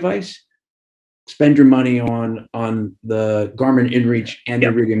safety device, spend your money on the Garmin InReach and the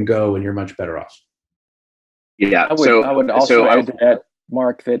Iridium Go, and you're much better off. Yeah. I would also add to that,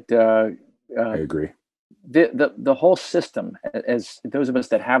 Mark, that I agree. The whole system, as those of us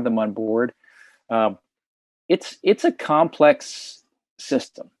that have them on board, it's a complex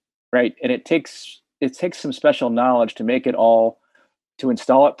system, right? And it takes some special knowledge to make it all, to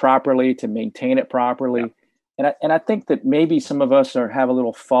install it properly, to maintain it properly. Yeah. And I think that maybe some of us have a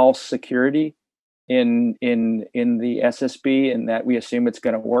little false security in the SSB, and that we assume it's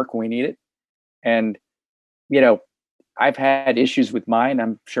going to work when we need it. And I've had issues with mine.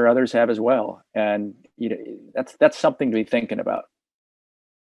 I'm sure others have as well. And that's something to be thinking about.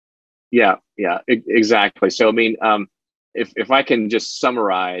 Yeah, exactly. So I mean, if I can just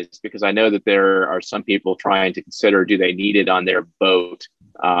summarize, because I know that there are some people trying to consider, do they need it on their boat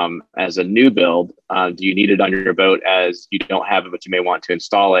as a new build? Do you need it on your boat as you don't have it, but you may want to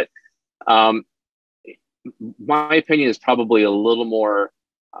install it? My opinion is probably a little more,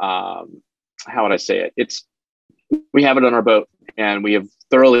 how would I say it? We have it on our boat, and we have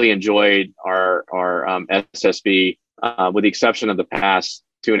thoroughly enjoyed our SSB, with the exception of the past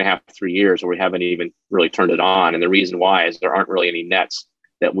 2.5 to 3 years where we haven't even really turned it on. And the reason why is there aren't really any nets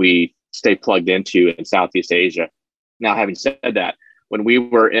that we stay plugged into in Southeast Asia. Now, having said that, when we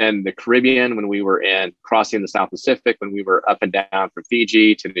were in the Caribbean, when we were crossing the South Pacific, when we were up and down from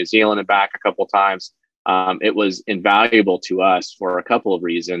Fiji to New Zealand and back a couple of times, it was invaluable to us for a couple of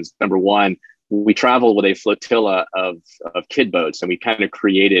reasons. Number one, we traveled with a flotilla of kid boats, and we kind of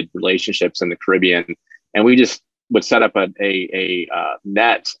created relationships in the Caribbean, and we just would set up a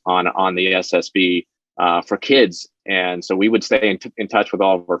net on the SSB for kids. And so we would stay in touch with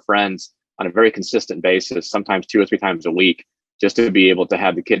all of our friends on a very consistent basis, sometimes 2 or 3 times a week, just to be able to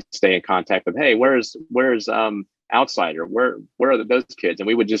have the kids stay in contact with, hey, where's Outsider? Where are those kids? And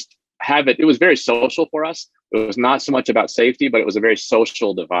we would just have it. It was very social for us. It was not so much about safety, but it was a very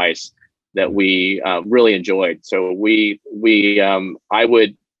social device that we really enjoyed. So would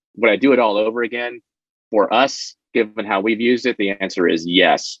I do it all over again? For us, given how we've used it, the answer is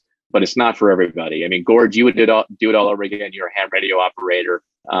yes, but it's not for everybody. I mean, Gord, you would do it all over again. You're a ham radio operator.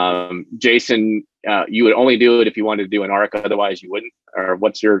 Jason, you would only do it if you wanted to do an ARC, otherwise you wouldn't. Or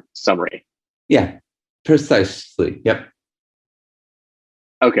what's your summary? Yeah, precisely. Yep.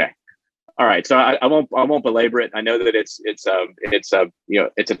 Okay. All right. So I won't belabor it. I know that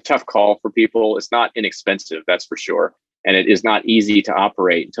it's a tough call for people. It's not inexpensive, that's for sure, and it is not easy to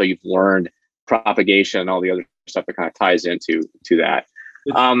operate until you've learned propagation and all the other stuff that kind of ties into that.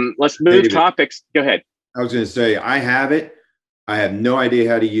 Let's move David, topics. Go ahead. I was going to say, I have it. I have no idea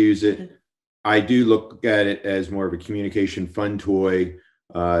how to use it. I do look at it as more of a communication fun toy.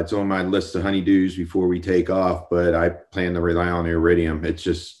 It's on my list of honeydews before we take off, but I plan to rely on the Iridium. It's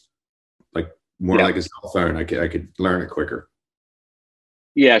just like more like a cell phone. I could learn it quicker.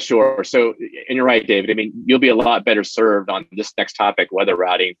 Yeah, sure. So, and you're right, David. I mean, you'll be a lot better served on this next topic, weather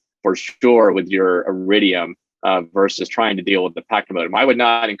routing, for sure, with your Iridium versus trying to deal with the Pactor modem. I would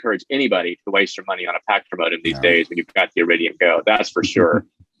not encourage anybody to waste your money on a Pactor modem these days when you've got the Iridium Go. That's for sure.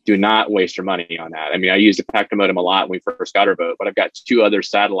 Do not waste your money on that. I mean, I used the Pactor modem a lot when we first got our boat, but I've got two other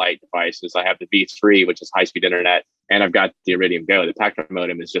satellite devices. I have the V3, which is high-speed internet, and I've got the Iridium Go. The Pactor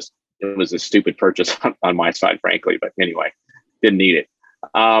modem is just, it was a stupid purchase on my side, frankly. But anyway, didn't need it.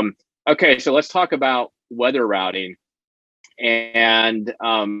 Okay, so let's talk about weather routing and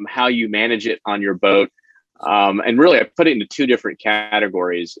how you manage it on your boat. And really, I put it into two different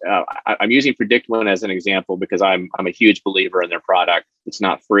categories. I'm using PredictWind as an example because I'm a huge believer in their product. It's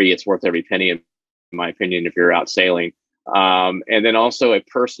not free; it's worth every penny, in my opinion, if you're out sailing. And then also a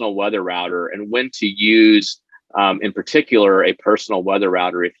personal weather router, and when to use, in particular, a personal weather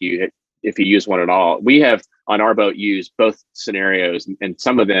router if you use one at all. We have on our boat used both scenarios, and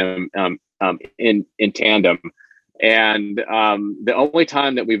some of them in tandem. And the only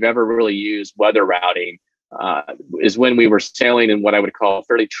time that we've ever really used weather routing is when we were sailing in what I would call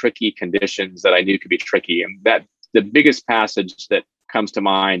fairly tricky conditions that I knew could be tricky. And that the biggest passage that comes to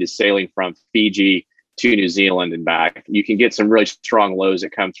mind is sailing from Fiji to New Zealand and back. You can get some really strong lows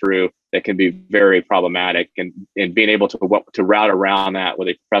that come through that can be very problematic, and being able to route around that with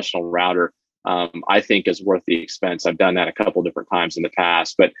a professional router, I think is worth the expense. I've done that a couple different times in the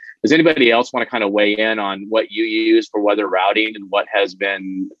past. But does anybody else want to kind of weigh in on what you use for weather routing and what has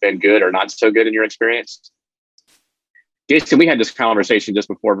been good or not so good in your experience? Jason, we had this conversation just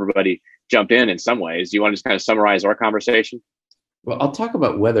before everybody jumped in some ways. Do you want to just kind of summarize our conversation? Well, I'll talk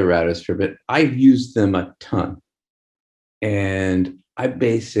about weather routers for a bit. I've used them a ton. And I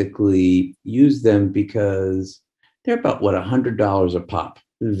basically use them because they're about, $100 a pop.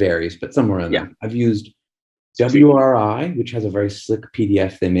 It varies, but somewhere in there. I've used WRI, which has a very slick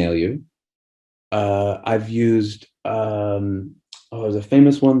PDF they mail you. I've used, there's a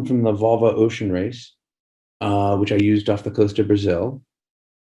famous one from the Volvo Ocean Race, which I used off the coast of Brazil.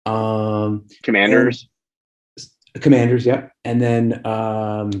 Commanders. Commanders, yeah. And then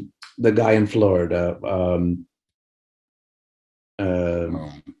the guy in Florida,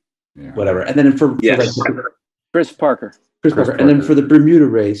 whatever. And then for Chris Parker. And then for the Bermuda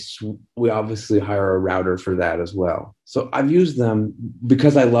race, we obviously hire a router for that as well. So I've used them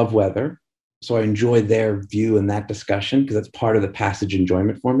because I love weather. So I enjoy their view in that discussion because that's part of the passage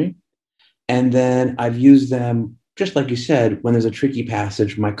enjoyment for me. And then I've used them, just like you said, when there's a tricky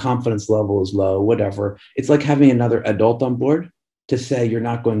passage, my confidence level is low, whatever. It's like having another adult on board to say, you're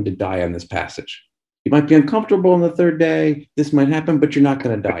not going to die on this passage. You might be uncomfortable on the third day. This might happen, but you're not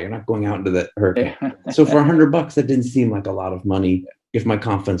going to die. You're not going out into the hurricane. So for $100, that didn't seem like a lot of money if my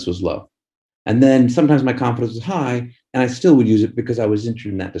confidence was low. And then sometimes my confidence was high, and I still would use it because I was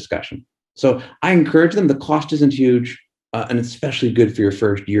interested in that discussion. So I encourage them. The cost isn't huge, and it's especially good for your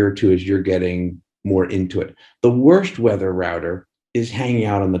first year or two as you're getting more into it. The worst weather router is hanging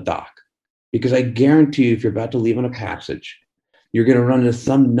out on the dock, because I guarantee you, if you're about to leave on a passage, you're going to run into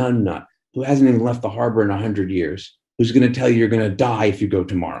some numbnut who hasn't even left the harbor in 100 years, who's going to tell you you're going to die if you go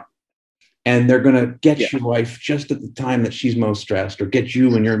tomorrow. And they're going to get your wife just at the time that she's most stressed, or get you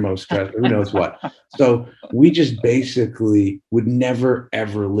when you're most stressed, or who knows what. So we just basically would never,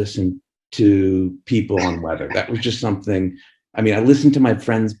 ever listen to people on weather. That was just something. I mean, I listened to my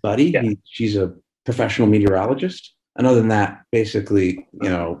friend's buddy. She's a professional meteorologist. And other than that, basically,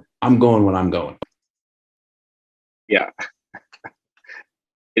 I'm going when I'm going. Yeah.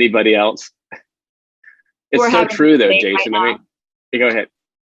 Anybody else? It's so true, though, Jason. I mean, go ahead.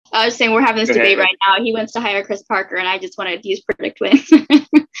 I was saying we're having this debate right now. He wants to hire Chris Parker, and I just wanted to use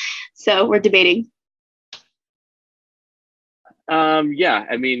PredictWind. So we're debating. Yeah,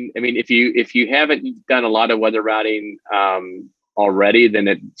 I mean, if you haven't done a lot of weather routing already, then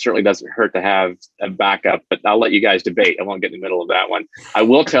it certainly doesn't hurt to have a backup. But I'll let you guys debate. I won't get in the middle of that one. I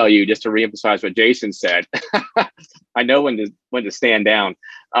will tell you, just to reemphasize what Jason said. I know when to stand down.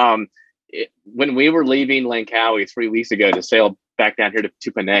 When we were leaving Langkawi 3 weeks ago to sail back down here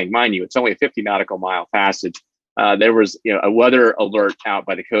to Penang, mind you, it's only a 50 nautical mile passage. There was a weather alert out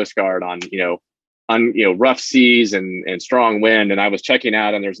by the Coast Guard on rough seas and strong wind, and I was checking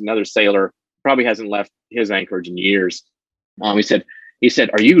out, and there's another sailor, probably hasn't left his anchorage in years. He said,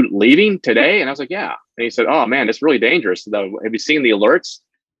 "Are you leaving today?" And I was like, "Yeah." And he said, "Oh man, it's really dangerous though. Have you seen the alerts?"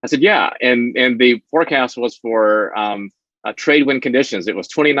 I said, "Yeah." And the forecast was for trade wind conditions. It was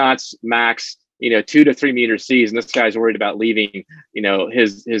 20 knots max 2 to 3 meter seas, and this guy's worried about leaving,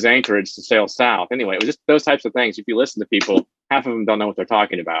 his anchorage to sail south. Anyway, it was just those types of things. If you listen to people, half of them don't know what they're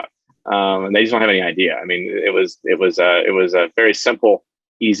talking about, and they just don't have any idea. I mean, it was a very simple,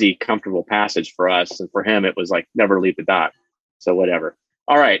 easy, comfortable passage for us, and for him, it was like never leave the dock. So whatever.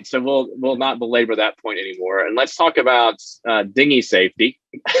 All right, so we'll not belabor that point anymore, and let's talk about dinghy safety.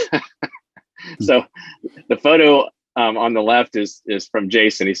 So the photo on the left is from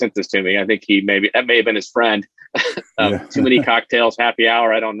Jason. He sent this to me. I think that may have been his friend. Too many cocktails, happy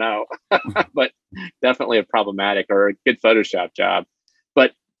hour. I don't know, but definitely a problematic or a good Photoshop job.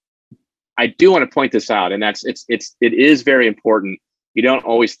 But I do want to point this out, and it is very important. You don't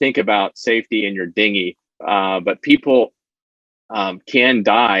always think about safety in your dinghy, but people can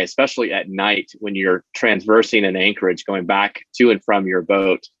die, especially at night when you're transversing an anchorage going back to and from your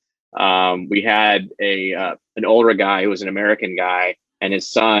boat. We had an older guy who was an American guy, and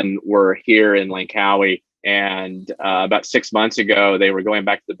his son were here in Langkawi. And about 6 months ago, they were going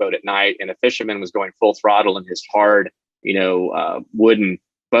back to the boat at night, and a fisherman was going full throttle in his hard, wooden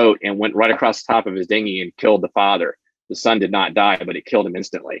boat and went right across the top of his dinghy and killed the father. The son did not die, but it killed him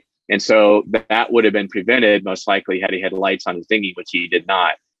instantly. And so that would have been prevented most likely had he had lights on his dinghy, which he did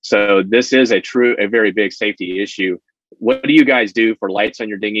not. So this is a very big safety issue. What do you guys do for lights on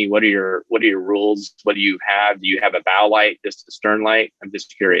your dinghy? What are your rules? What do you have? Do you have a bow light, just a stern light? I'm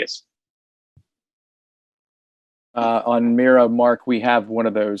just curious. On Mira, Mark, we have one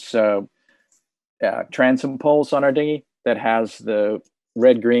of those transom poles on our dinghy that has the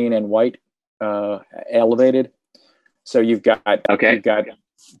red, green, and white elevated. So you've got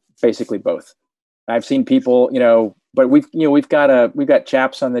basically both. I've seen people, but we've got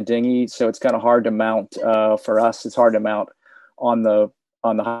chaps on the dinghy, so it's kind of hard to mount. For us, it's hard to mount on the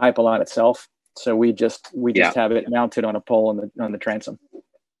hypalon itself. So we just have it mounted on a pole on the transom.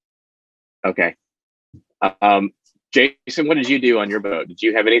 Okay. Jason, what did you do on your boat? Did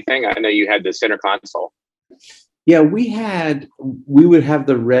you have anything? I know you had the center console. Yeah, we would have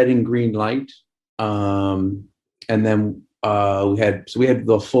the red and green light, and then we had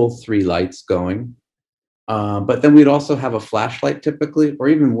the full 3 lights going. But then we'd also have a flashlight typically, or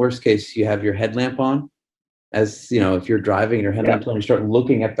even worst case, you have your headlamp on. As if you're driving your headlamp on, you start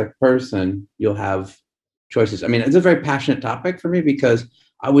looking at the person, you'll have choices. I mean, it's a very passionate topic for me because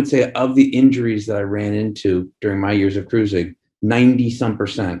I would say of the injuries that I ran into during my years of cruising,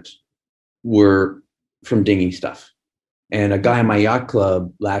 90-some% were from dinghy stuff. And a guy in my yacht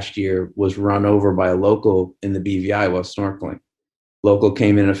club last year was run over by a local in the BVI while snorkeling. Local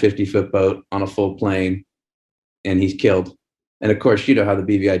came in a 50-foot boat on a full plane, and he's killed. And of course, you know how the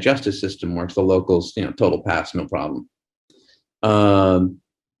BVI justice system works. The locals, total pass, no problem.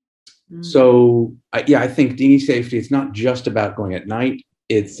 So I think dinghy safety, it's not just about going at night.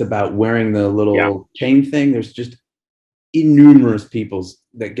 It's about wearing the little chain thing. There's just innumerous people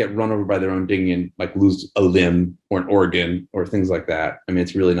that get run over by their own dinghy and like lose a limb or an organ or things like that. I mean,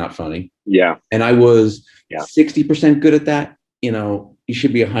 it's really not funny. Yeah. And I was 60% good at that. You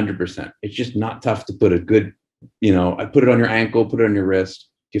should be 100%. It's just not tough to put a good, I put it on your ankle, put it on your wrist.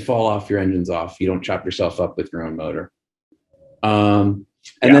 If you fall off, your engine's off. You don't chop yourself up with your own motor. And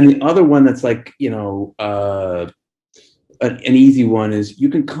then the other one that's like, an easy one is you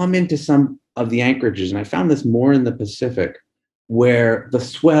can come into some of the anchorages, and I found this more in the Pacific, where the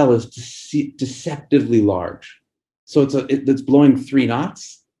swell is deceptively large. So it's blowing 3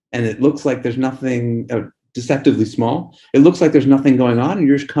 knots, and it looks like there's nothing, deceptively small. It looks like there's nothing going on, and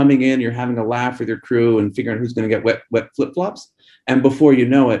you're just coming in, you're having a laugh with your crew and figuring who's going to get wet flip-flops. And before you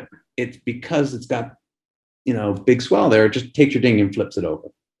know it, it's because it's got, big swell there, it just takes your dinghy and flips it over.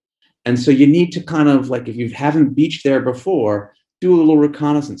 And so you need to kind of, like, if you haven't beached there before, do a little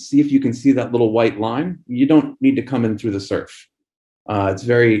reconnaissance, see if you can see that little white line. You don't need to come in through the surf.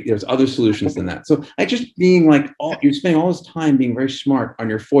 There's other solutions than that. So just being like, you're spending all this time being very smart on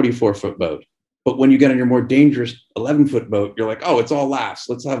your 44-foot boat. But when you get on your more dangerous 11-foot boat, you're like, oh, it's all laughs.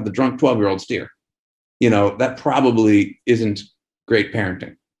 Let's have the drunk 12-year-old steer. That probably isn't great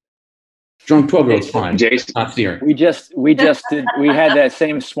parenting. Drunk 12-year-old's fine. Jason, not steering. We had that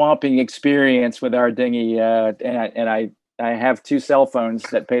same swamping experience with our dinghy, and I have 2 cell phones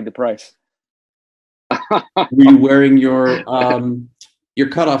that paid the price. Were you wearing your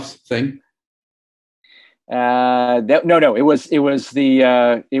cutoff thing? No. It was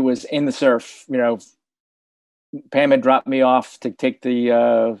in the surf. Pam had dropped me off to take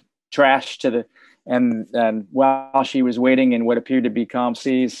the trash to and while she was waiting in what appeared to be calm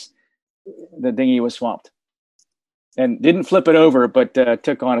seas, the dinghy was swamped, and didn't flip it over, but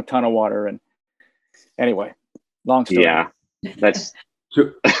took on a ton of water. And anyway, long story. Yeah, that's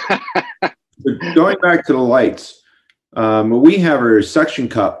Going back to the lights, we have our suction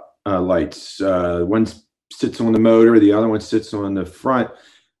cup lights. One sits on the motor, the other one sits on the front.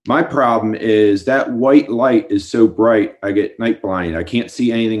 My problem is that white light is so bright, I get night blind. I can't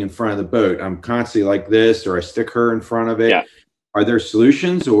see anything in front of the boat. I'm constantly like this, or I stick her in front of it. Yeah. Are there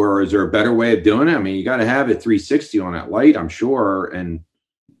solutions, or is there a better way of doing it? I mean, you got to have it 360 on that light, I'm sure, and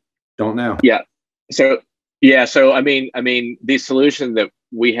don't know. Yeah. So I mean, the solution that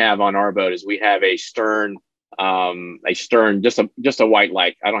we have on our boat is we have a stern, just a white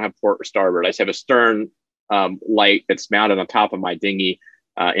light. I don't have port or starboard. I just have a stern light that's mounted on top of my dinghy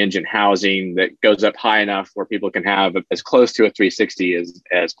engine housing that goes up high enough where people can have as close to a 360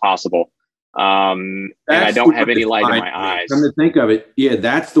 as possible. And I don't have any light in my eyes. Come to think of it, yeah,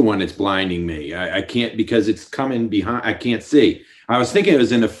 that's the one that's blinding me. I can't, because it's coming behind. I can't see. I was thinking it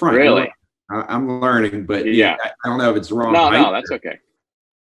was in the front. Really? I'm learning, but yeah, I don't know if it's wrong. No, that's okay.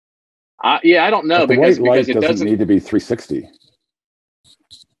 I don't know, because it doesn't need to be 360.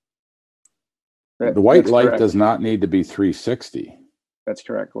 The white light does not need to be 360. That's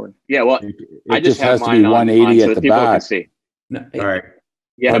correct, Gordon. Yeah, well, it just has to be 180 at the back. No, all right.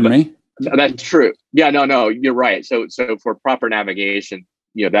 Yeah, Pardon me? That's true. Yeah, no, you're right. So for proper navigation,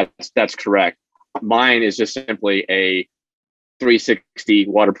 that's correct. Mine is just simply a 360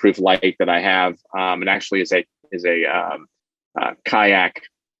 waterproof light that I have. It actually is a kayak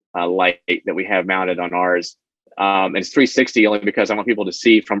light that we have mounted on ours. And it's 360 only because I want people to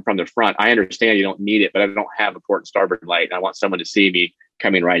see from the front. I understand you don't need it, but I don't have a port and starboard light. And I want someone to see me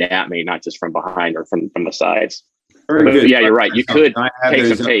coming right at me, not just from behind or from the sides. Very good. Yeah, you're right. You could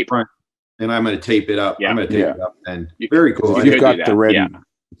take some tape. And I'm going to tape it up. Yeah. I'm going to tape it up. And very cool. If you've got the red,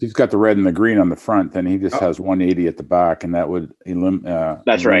 if he's got the red and the green on the front, then he just has 180 at the back, and that would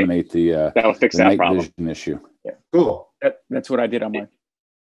eliminate the that will fix the that night problem. vision issue. Yeah, cool. That's what I did on mine.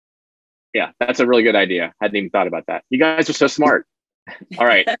 Yeah, that's a really good idea. Hadn't even thought about that. You guys are so smart. All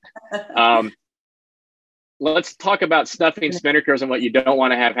right. Let's talk about snuffing spinnakers and what you don't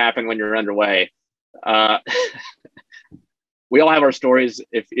want to have happen when you're underway. We all have our stories.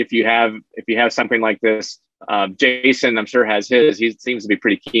 If you have something like this, Jason, I'm sure has his. He seems to be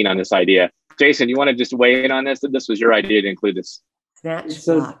pretty keen on this idea. Jason, you want to just weigh in on this? This was your idea to include this.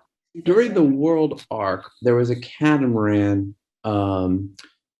 So during the World Arc, there was a catamaran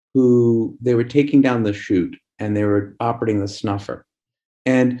who they were taking down the chute and they were operating the snuffer.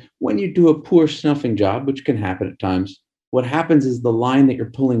 And when you do a poor snuffing job, which can happen at times, what happens is the line that you're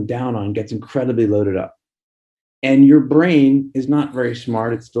pulling down on gets incredibly loaded up. And your brain is not very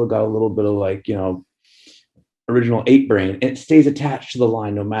smart. It's still got a little bit of original 8 brain. And it stays attached to the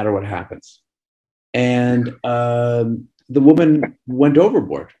line no matter what happens. And the woman went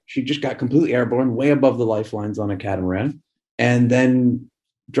overboard. She just got completely airborne, way above the lifelines on a catamaran, and then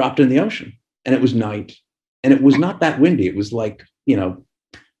dropped in the ocean. And it was night. And it was not that windy. It was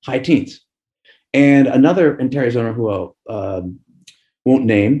high teens. And another Antares owner who I won't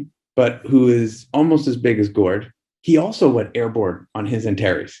name, but who is almost as big as Gord, he also went airborne on his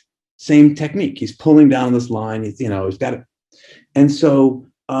Antares. Same technique. He's pulling down this line. He's got it. And so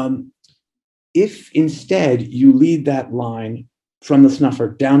if instead you lead that line from the snuffer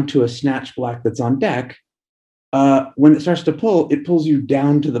down to a snatch block that's on deck, when it starts to pull, it pulls you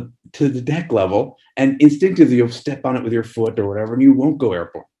down to the deck level, and instinctively you'll step on it with your foot or whatever, and you won't go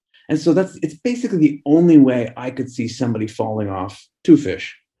airborne. And so it's basically the only way I could see somebody falling off two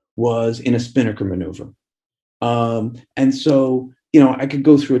fish was in a spinnaker maneuver. And so, I could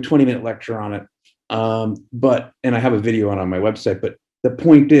go through a 20-minute lecture on it, and I have a video on my website, but the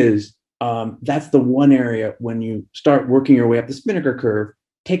point is, that's the one area when you start working your way up the spinnaker curve,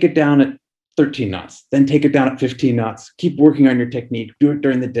 take it down at 13 knots, then take it down at 15 knots, keep working on your technique, do it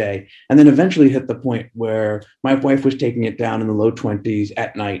during the day, and then eventually hit the point where my wife was taking it down in the low 20s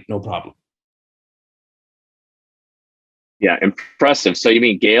at night, no problem. Yeah, impressive. So you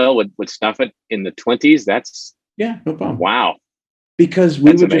mean Gail would snuff it in the 20s? That's no problem. Wow. Because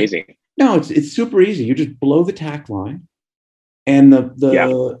that's amazing. It's super easy. You just blow the tack line, and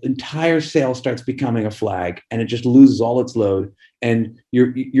the entire sail starts becoming a flag, and it just loses all its load. And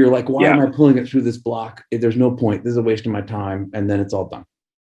you're like, why am I pulling it through this block? There's no point. This is a waste of my time. And then it's all done.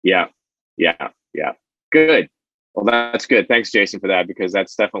 Yeah. Good. Well, that's good. Thanks, Jason, for that, because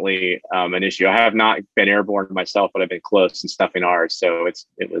that's definitely an issue. I have not been airborne myself, but I've been close in stuffing ours. So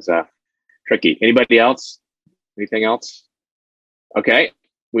it was tricky. Anybody else? Anything else? Okay.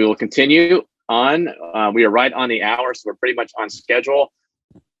 We will continue on. We are right on the hour, so we're pretty much on schedule.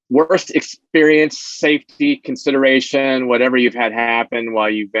 worst experience, safety consideration, whatever you've had happen while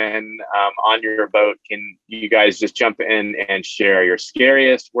you've been on your boat. Can you guys just jump in and share your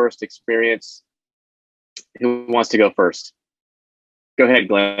scariest, worst experience? Who wants to go first? Go ahead,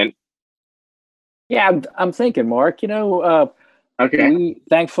 Glenn. Yeah, I'm thinking, Mark. Okay. We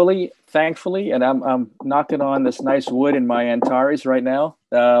thankfully, and I'm knocking on this nice wood in my Antares right now.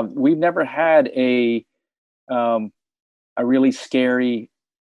 We've never had a really scary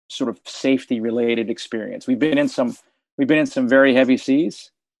sort of safety related experience. We've been in some very heavy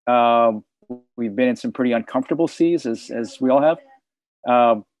seas. We've been in some pretty uncomfortable seas, as we all have.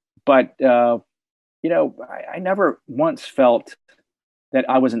 But I never once felt that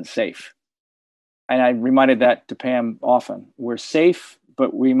I wasn't safe. And I reminded that to Pam often. We're safe,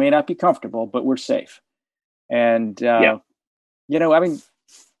 but we may not be comfortable, but we're safe. And it's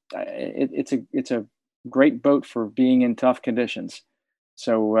a great boat for being in tough conditions.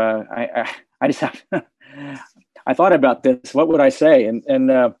 So I just have I thought about this. What would I say?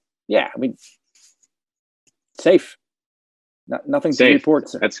 And safe. Nothing safe. to report,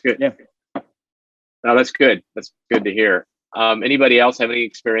 sir. That's good. Yeah. No, that's good. That's good to hear. Anybody else have any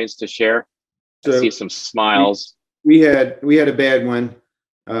experience to share? I see some smiles. We had a bad one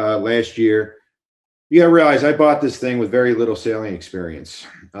last year. You got to realize I bought this thing with very little sailing experience.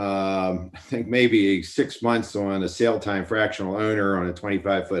 I think maybe 6 months on a sail time fractional owner on a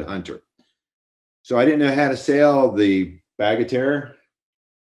 25-foot hunter. So I didn't know how to sail the bagatelle.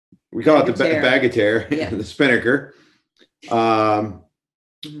 We call it the bagatelle, the spinnaker. I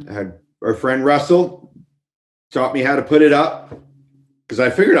had our friend Russell taught me how to put it up because I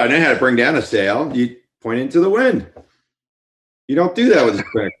figured I know how to bring down a sail. You point into the wind. You don't do that with a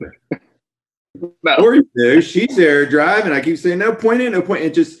spinnaker. No. Or you do. She's there driving. I keep saying, no, point in, no point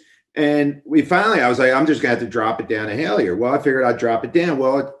in. And we finally, I was like, I'm just going to have to drop it down a halyard. Well, I figured I'd drop it down.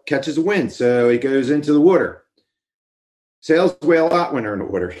 Well, it catches a wind, so it goes into the water. Sails weigh a lot when they're in the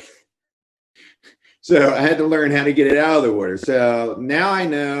water. So I had to learn how to get it out of the water. So now I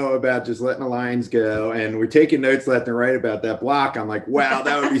know about just letting the lines go. And we're taking notes left and right about that block. I'm like, wow,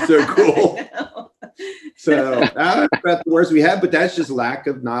 that would be so cool. So that's about the worst we have, but that's just lack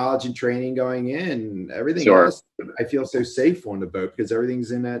of knowledge and training going in. Everything else, I feel so safe on the boat because everything's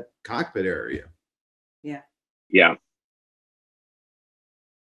in that cockpit area. Yeah. Yeah.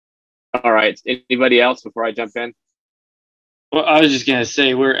 All right. Anybody else before I jump in? Well, I was just gonna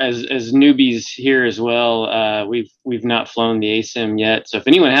say we're as newbies here as well. We've not flown the ASIM yet, so if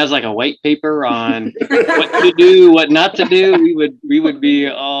anyone has like a white paper on what to do, what not to do, we would be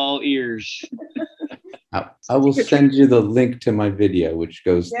all ears. I will send you the link to my video, which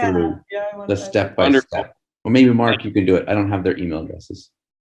goes through the step by step. Or maybe Mark, you can do it. I don't have their email addresses.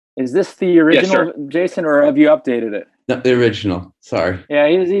 Is this the original, Jason, or have you updated it? No, the original. Sorry.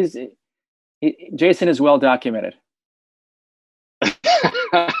 Yeah, Jason is well documented.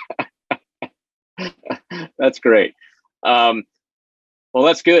 That's great. Well,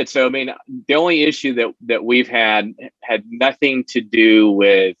 that's good. So, I mean, the only issue that we've had nothing to do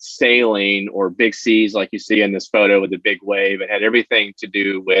with sailing or big seas, like you see in this photo with the big wave. It had everything to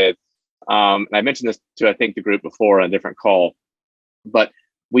do with, and I mentioned this to, I think, the group before on a different call, but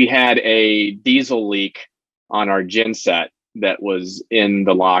we had a diesel leak on our gen set that was in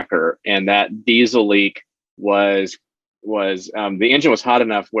the locker. And that diesel leak was the engine was hot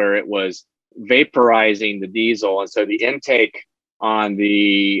enough where it was vaporizing the diesel, and so the intake on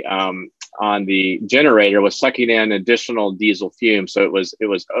the generator was sucking in additional diesel fumes. So it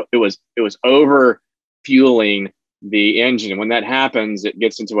was over fueling the engine. And when that happens, it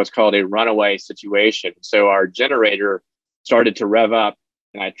gets into what's called a runaway situation. So our generator started to rev up,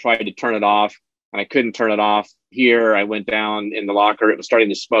 and I tried to turn it off, and I couldn't turn it off. Here, I went down in the locker. It was starting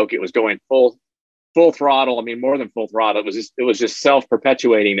to smoke. It was going full throttle. I mean, more than full throttle. It was just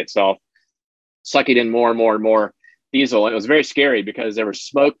self-perpetuating itself, sucking in more and more and more diesel. And it was very scary because there was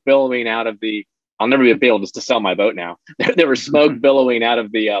smoke billowing out of I'll never be able to sell my boat now. There was smoke billowing out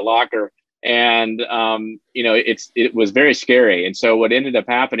of the locker. And, it was very scary. And so what ended up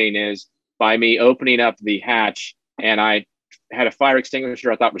happening is by me opening up the hatch, and I had a fire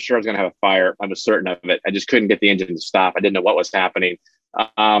extinguisher. I thought for sure I was going to have a fire. I was certain of it. I just couldn't get the engine to stop. I didn't know what was happening.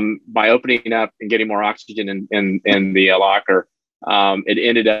 By opening up and getting more oxygen in the locker, it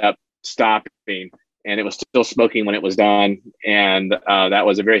ended up stopping, and it was still smoking when it was done. And that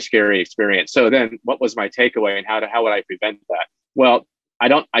was a very scary experience. So then what was my takeaway, and how would I prevent that? Well,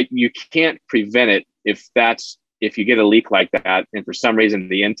 you can't prevent it if you get a leak like that, and for some reason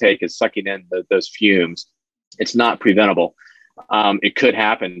the intake is sucking in those fumes. It's not preventable. It could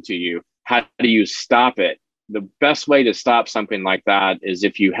happen to you. How do you stop it? the best way to stop something like that is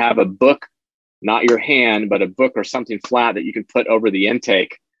if you have a book, not your hand, but a book or something flat that you can put over the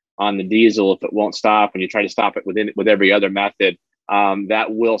intake on the diesel if it won't stop, and you try to stop it with every other method, that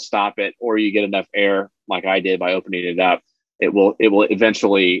will stop it. Or you get enough air, like I did by opening it up, it will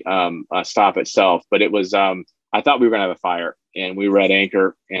eventually stop itself. But it was I thought we were gonna have a fire, and we were at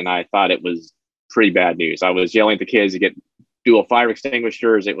anchor, and I thought it was pretty bad news. I was yelling at the kids to get dual fire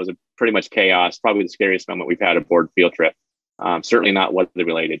extinguishers. It was pretty much chaos. Probably the scariest moment we've had aboard field trip. Certainly not weather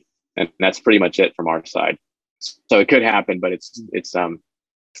related, and that's pretty much it from our side. So it could happen, but it's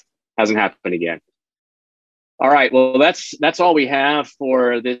hasn't happened again. All right. Well, that's all we have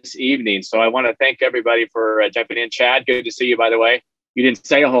for this evening. So I want to thank everybody for jumping in. Chad, good to see you. By the way, you didn't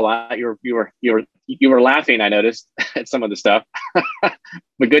say a whole lot. You were laughing, I noticed, at some of the stuff.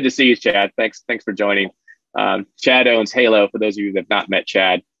 But good to see you, Chad. Thanks for joining. Chad owns Halo, for those of you that have not met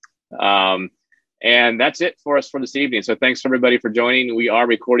Chad. And that's it for us for this evening. So thanks everybody for joining. We are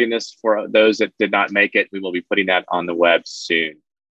recording this for those that did not make it. We will be putting that on the web soon.